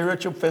 needs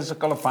spiritual,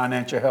 physical, or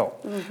financial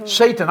help.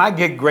 Satan, I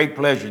get great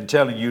pleasure in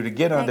telling you to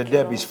get under you,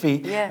 Debbie's Lord.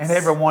 feet Yes. and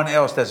everyone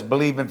else that's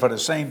believing for the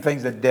same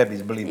things that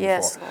Debbie's believing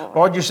Yes, for. Lord.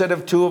 Lord, you said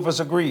if two of us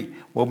agree,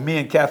 well, me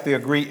and Kathy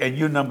agree, and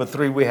you number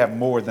three, we have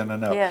more than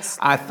enough. Yes.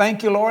 I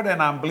thank you, Lord,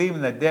 and I'm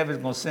believing that Debbie's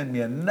going to send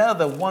me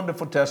another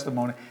wonderful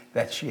testimony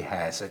that she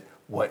has it,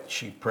 what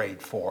she prayed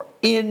for.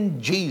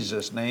 In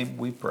Jesus' name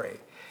we pray.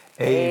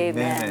 Amen,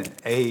 Amen. and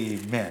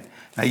amen.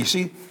 Now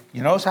you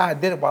notice how I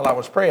did it while I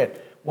was praying.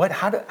 What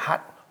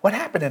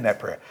happened in that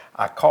prayer?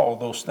 I called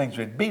those things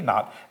that be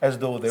not as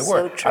though they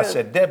So were. true. I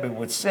said Debbie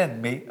would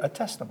send me a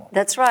testimony.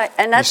 That's right.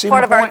 And that's see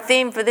part my of our point?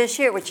 theme for this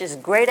year, which is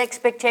great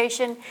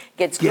expectation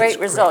gets Gets great great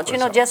results.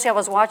 results. Jesse, I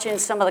was watching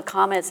some of the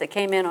comments that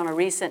came in on a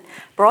recent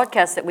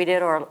broadcast that we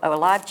did, or a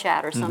live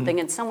chat or something,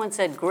 and someone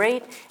said,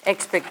 great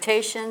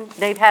expectation.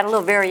 They've had a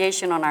little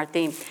variation on our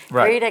theme.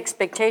 Right. Great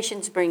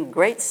expectations bring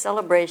great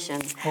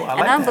celebrations. Oh, I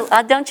like and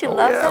that. don't you Oh,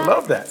 love yeah, I that?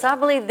 love that. So I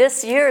believe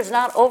this year is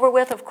not over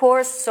with, of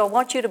course, so I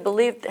want you to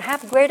believe,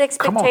 have great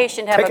Come on,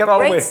 expectation, have take it a all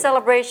the way. great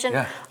celebration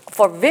Yeah.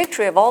 for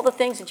victory of all the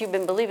things that you've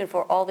been believing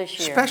for all this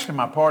year. Especially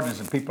my partners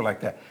and people like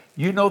that.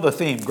 You know the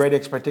theme, great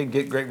expectation,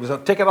 get great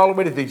results. Take it all the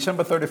way to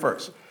December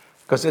 31st.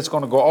 Because it's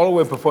going to go all the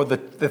way before the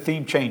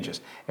theme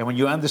changes. And when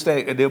you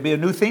understand, there'll be a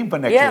new theme for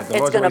next year. Yeah, The it's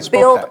Lord's going already to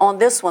spoke build that. on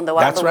this one, though,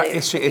 That's I right. believe.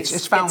 It's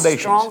Gets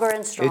foundations. stronger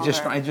and stronger.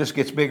 It just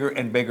gets bigger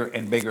and bigger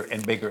and bigger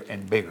and bigger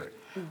and bigger.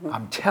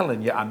 I'm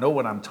telling you, I know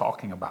what I'm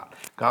talking about.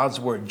 God's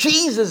word.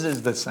 Jesus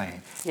is the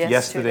same.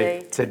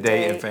 Yesterday,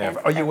 today, and today, forever.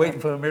 and Are you forever. waiting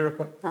for a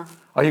miracle?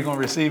 Are you going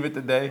to receive it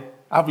today?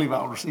 I believe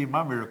I'll receive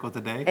my miracle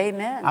today.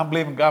 Amen. I'm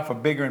believing God for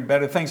bigger and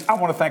better things. I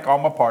want to thank all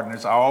my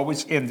partners. I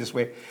always end this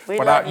way. We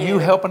Without love you you.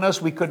 helping us,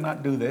 we could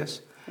not do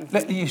this.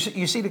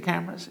 You see the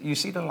cameras? You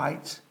see the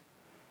lights?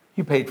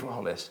 You paid for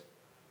all this.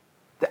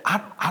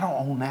 I don't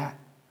own that.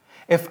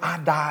 If I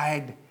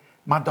died,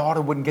 my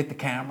daughter wouldn't get the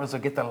cameras or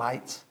get the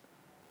lights.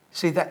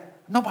 See that?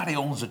 Nobody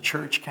owns a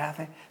church,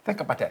 Kathy. Think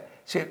about that.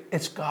 See,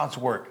 it's God's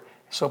work.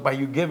 So by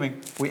you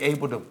giving, we're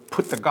able to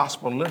put the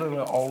gospel literally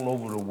all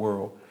over the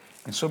world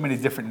in so many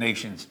different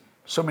nations,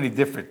 so many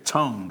different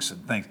tongues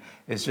and things.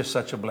 It's just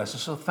such a blessing.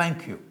 So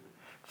thank you.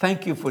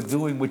 Thank you for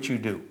doing what you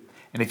do.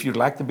 And if you'd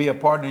like to be a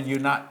partner and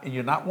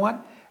you're not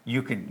one,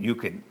 you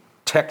can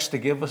text to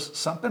give us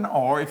something,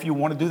 or if you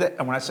want to do that,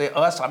 and when I say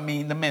us, I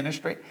mean the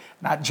ministry,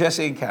 not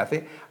Jesse and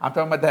Kathy. I'm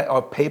talking about that,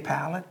 or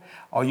PayPal it,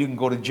 or you can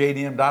go to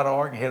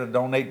jdm.org and hit a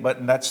donate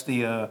button. That's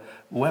the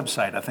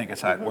website, I think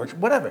that's how it works.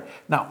 Whatever.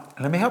 Now,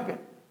 let me help you.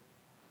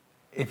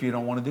 If you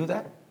don't want to do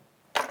that,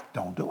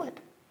 don't do it.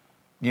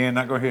 You're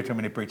not going to hear too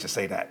many preachers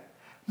say that.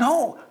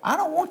 No, I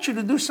don't want you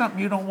to do something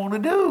you don't want to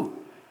do.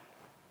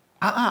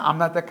 I'm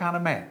not that kind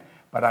of man.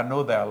 But I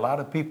know there are a lot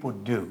of people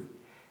do.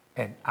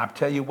 And I'll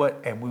tell you what,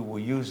 and we will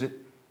use it.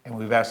 And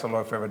we've asked the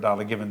Lord for every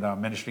dollar given to our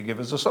ministry, give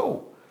us a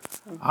soul.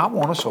 I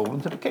want a soul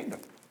into the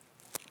kingdom.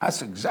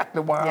 That's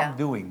exactly why I'm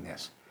doing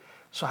this.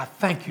 So I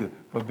thank you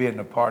for being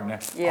a partner,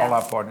 all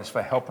our partners,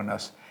 for helping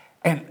us.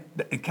 And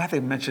Kathy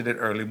mentioned it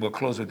earlier, we'll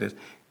close with this.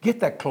 Get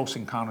that Close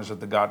Encounters of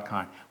the God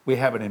Kind. We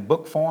have it in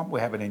book form, we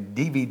have it in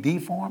DVD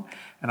form,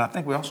 and I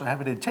think we also have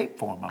it in tape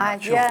form. I'm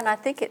not sure. Yeah, and I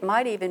think it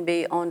might even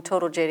be on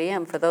Total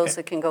JDM for those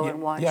that can go and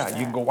watch Yeah, that.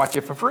 you can go watch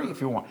it for free if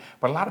you want.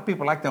 But a lot of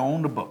people like to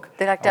own the book.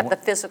 They like to have the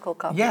physical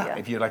copy. Yeah,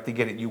 if you'd like to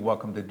get it, you're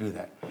welcome to do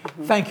that.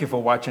 Thank you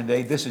for watching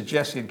today. This is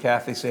Jesse and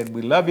Kathy saying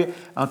we love you.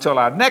 Until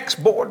our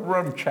next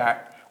boardroom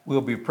chat,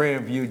 we'll be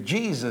praying for you.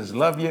 Jesus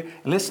love you.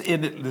 Let's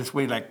end it this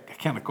way like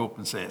Kenneth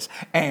Copeland says.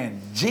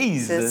 And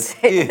Jesus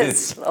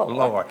is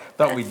Lord.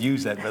 Thought we'd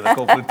use that, Brother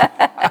Copeland.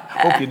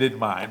 Hope you didn't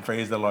mind.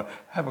 Praise the Lord.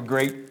 Have a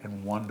great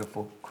and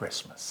wonderful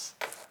Christmas.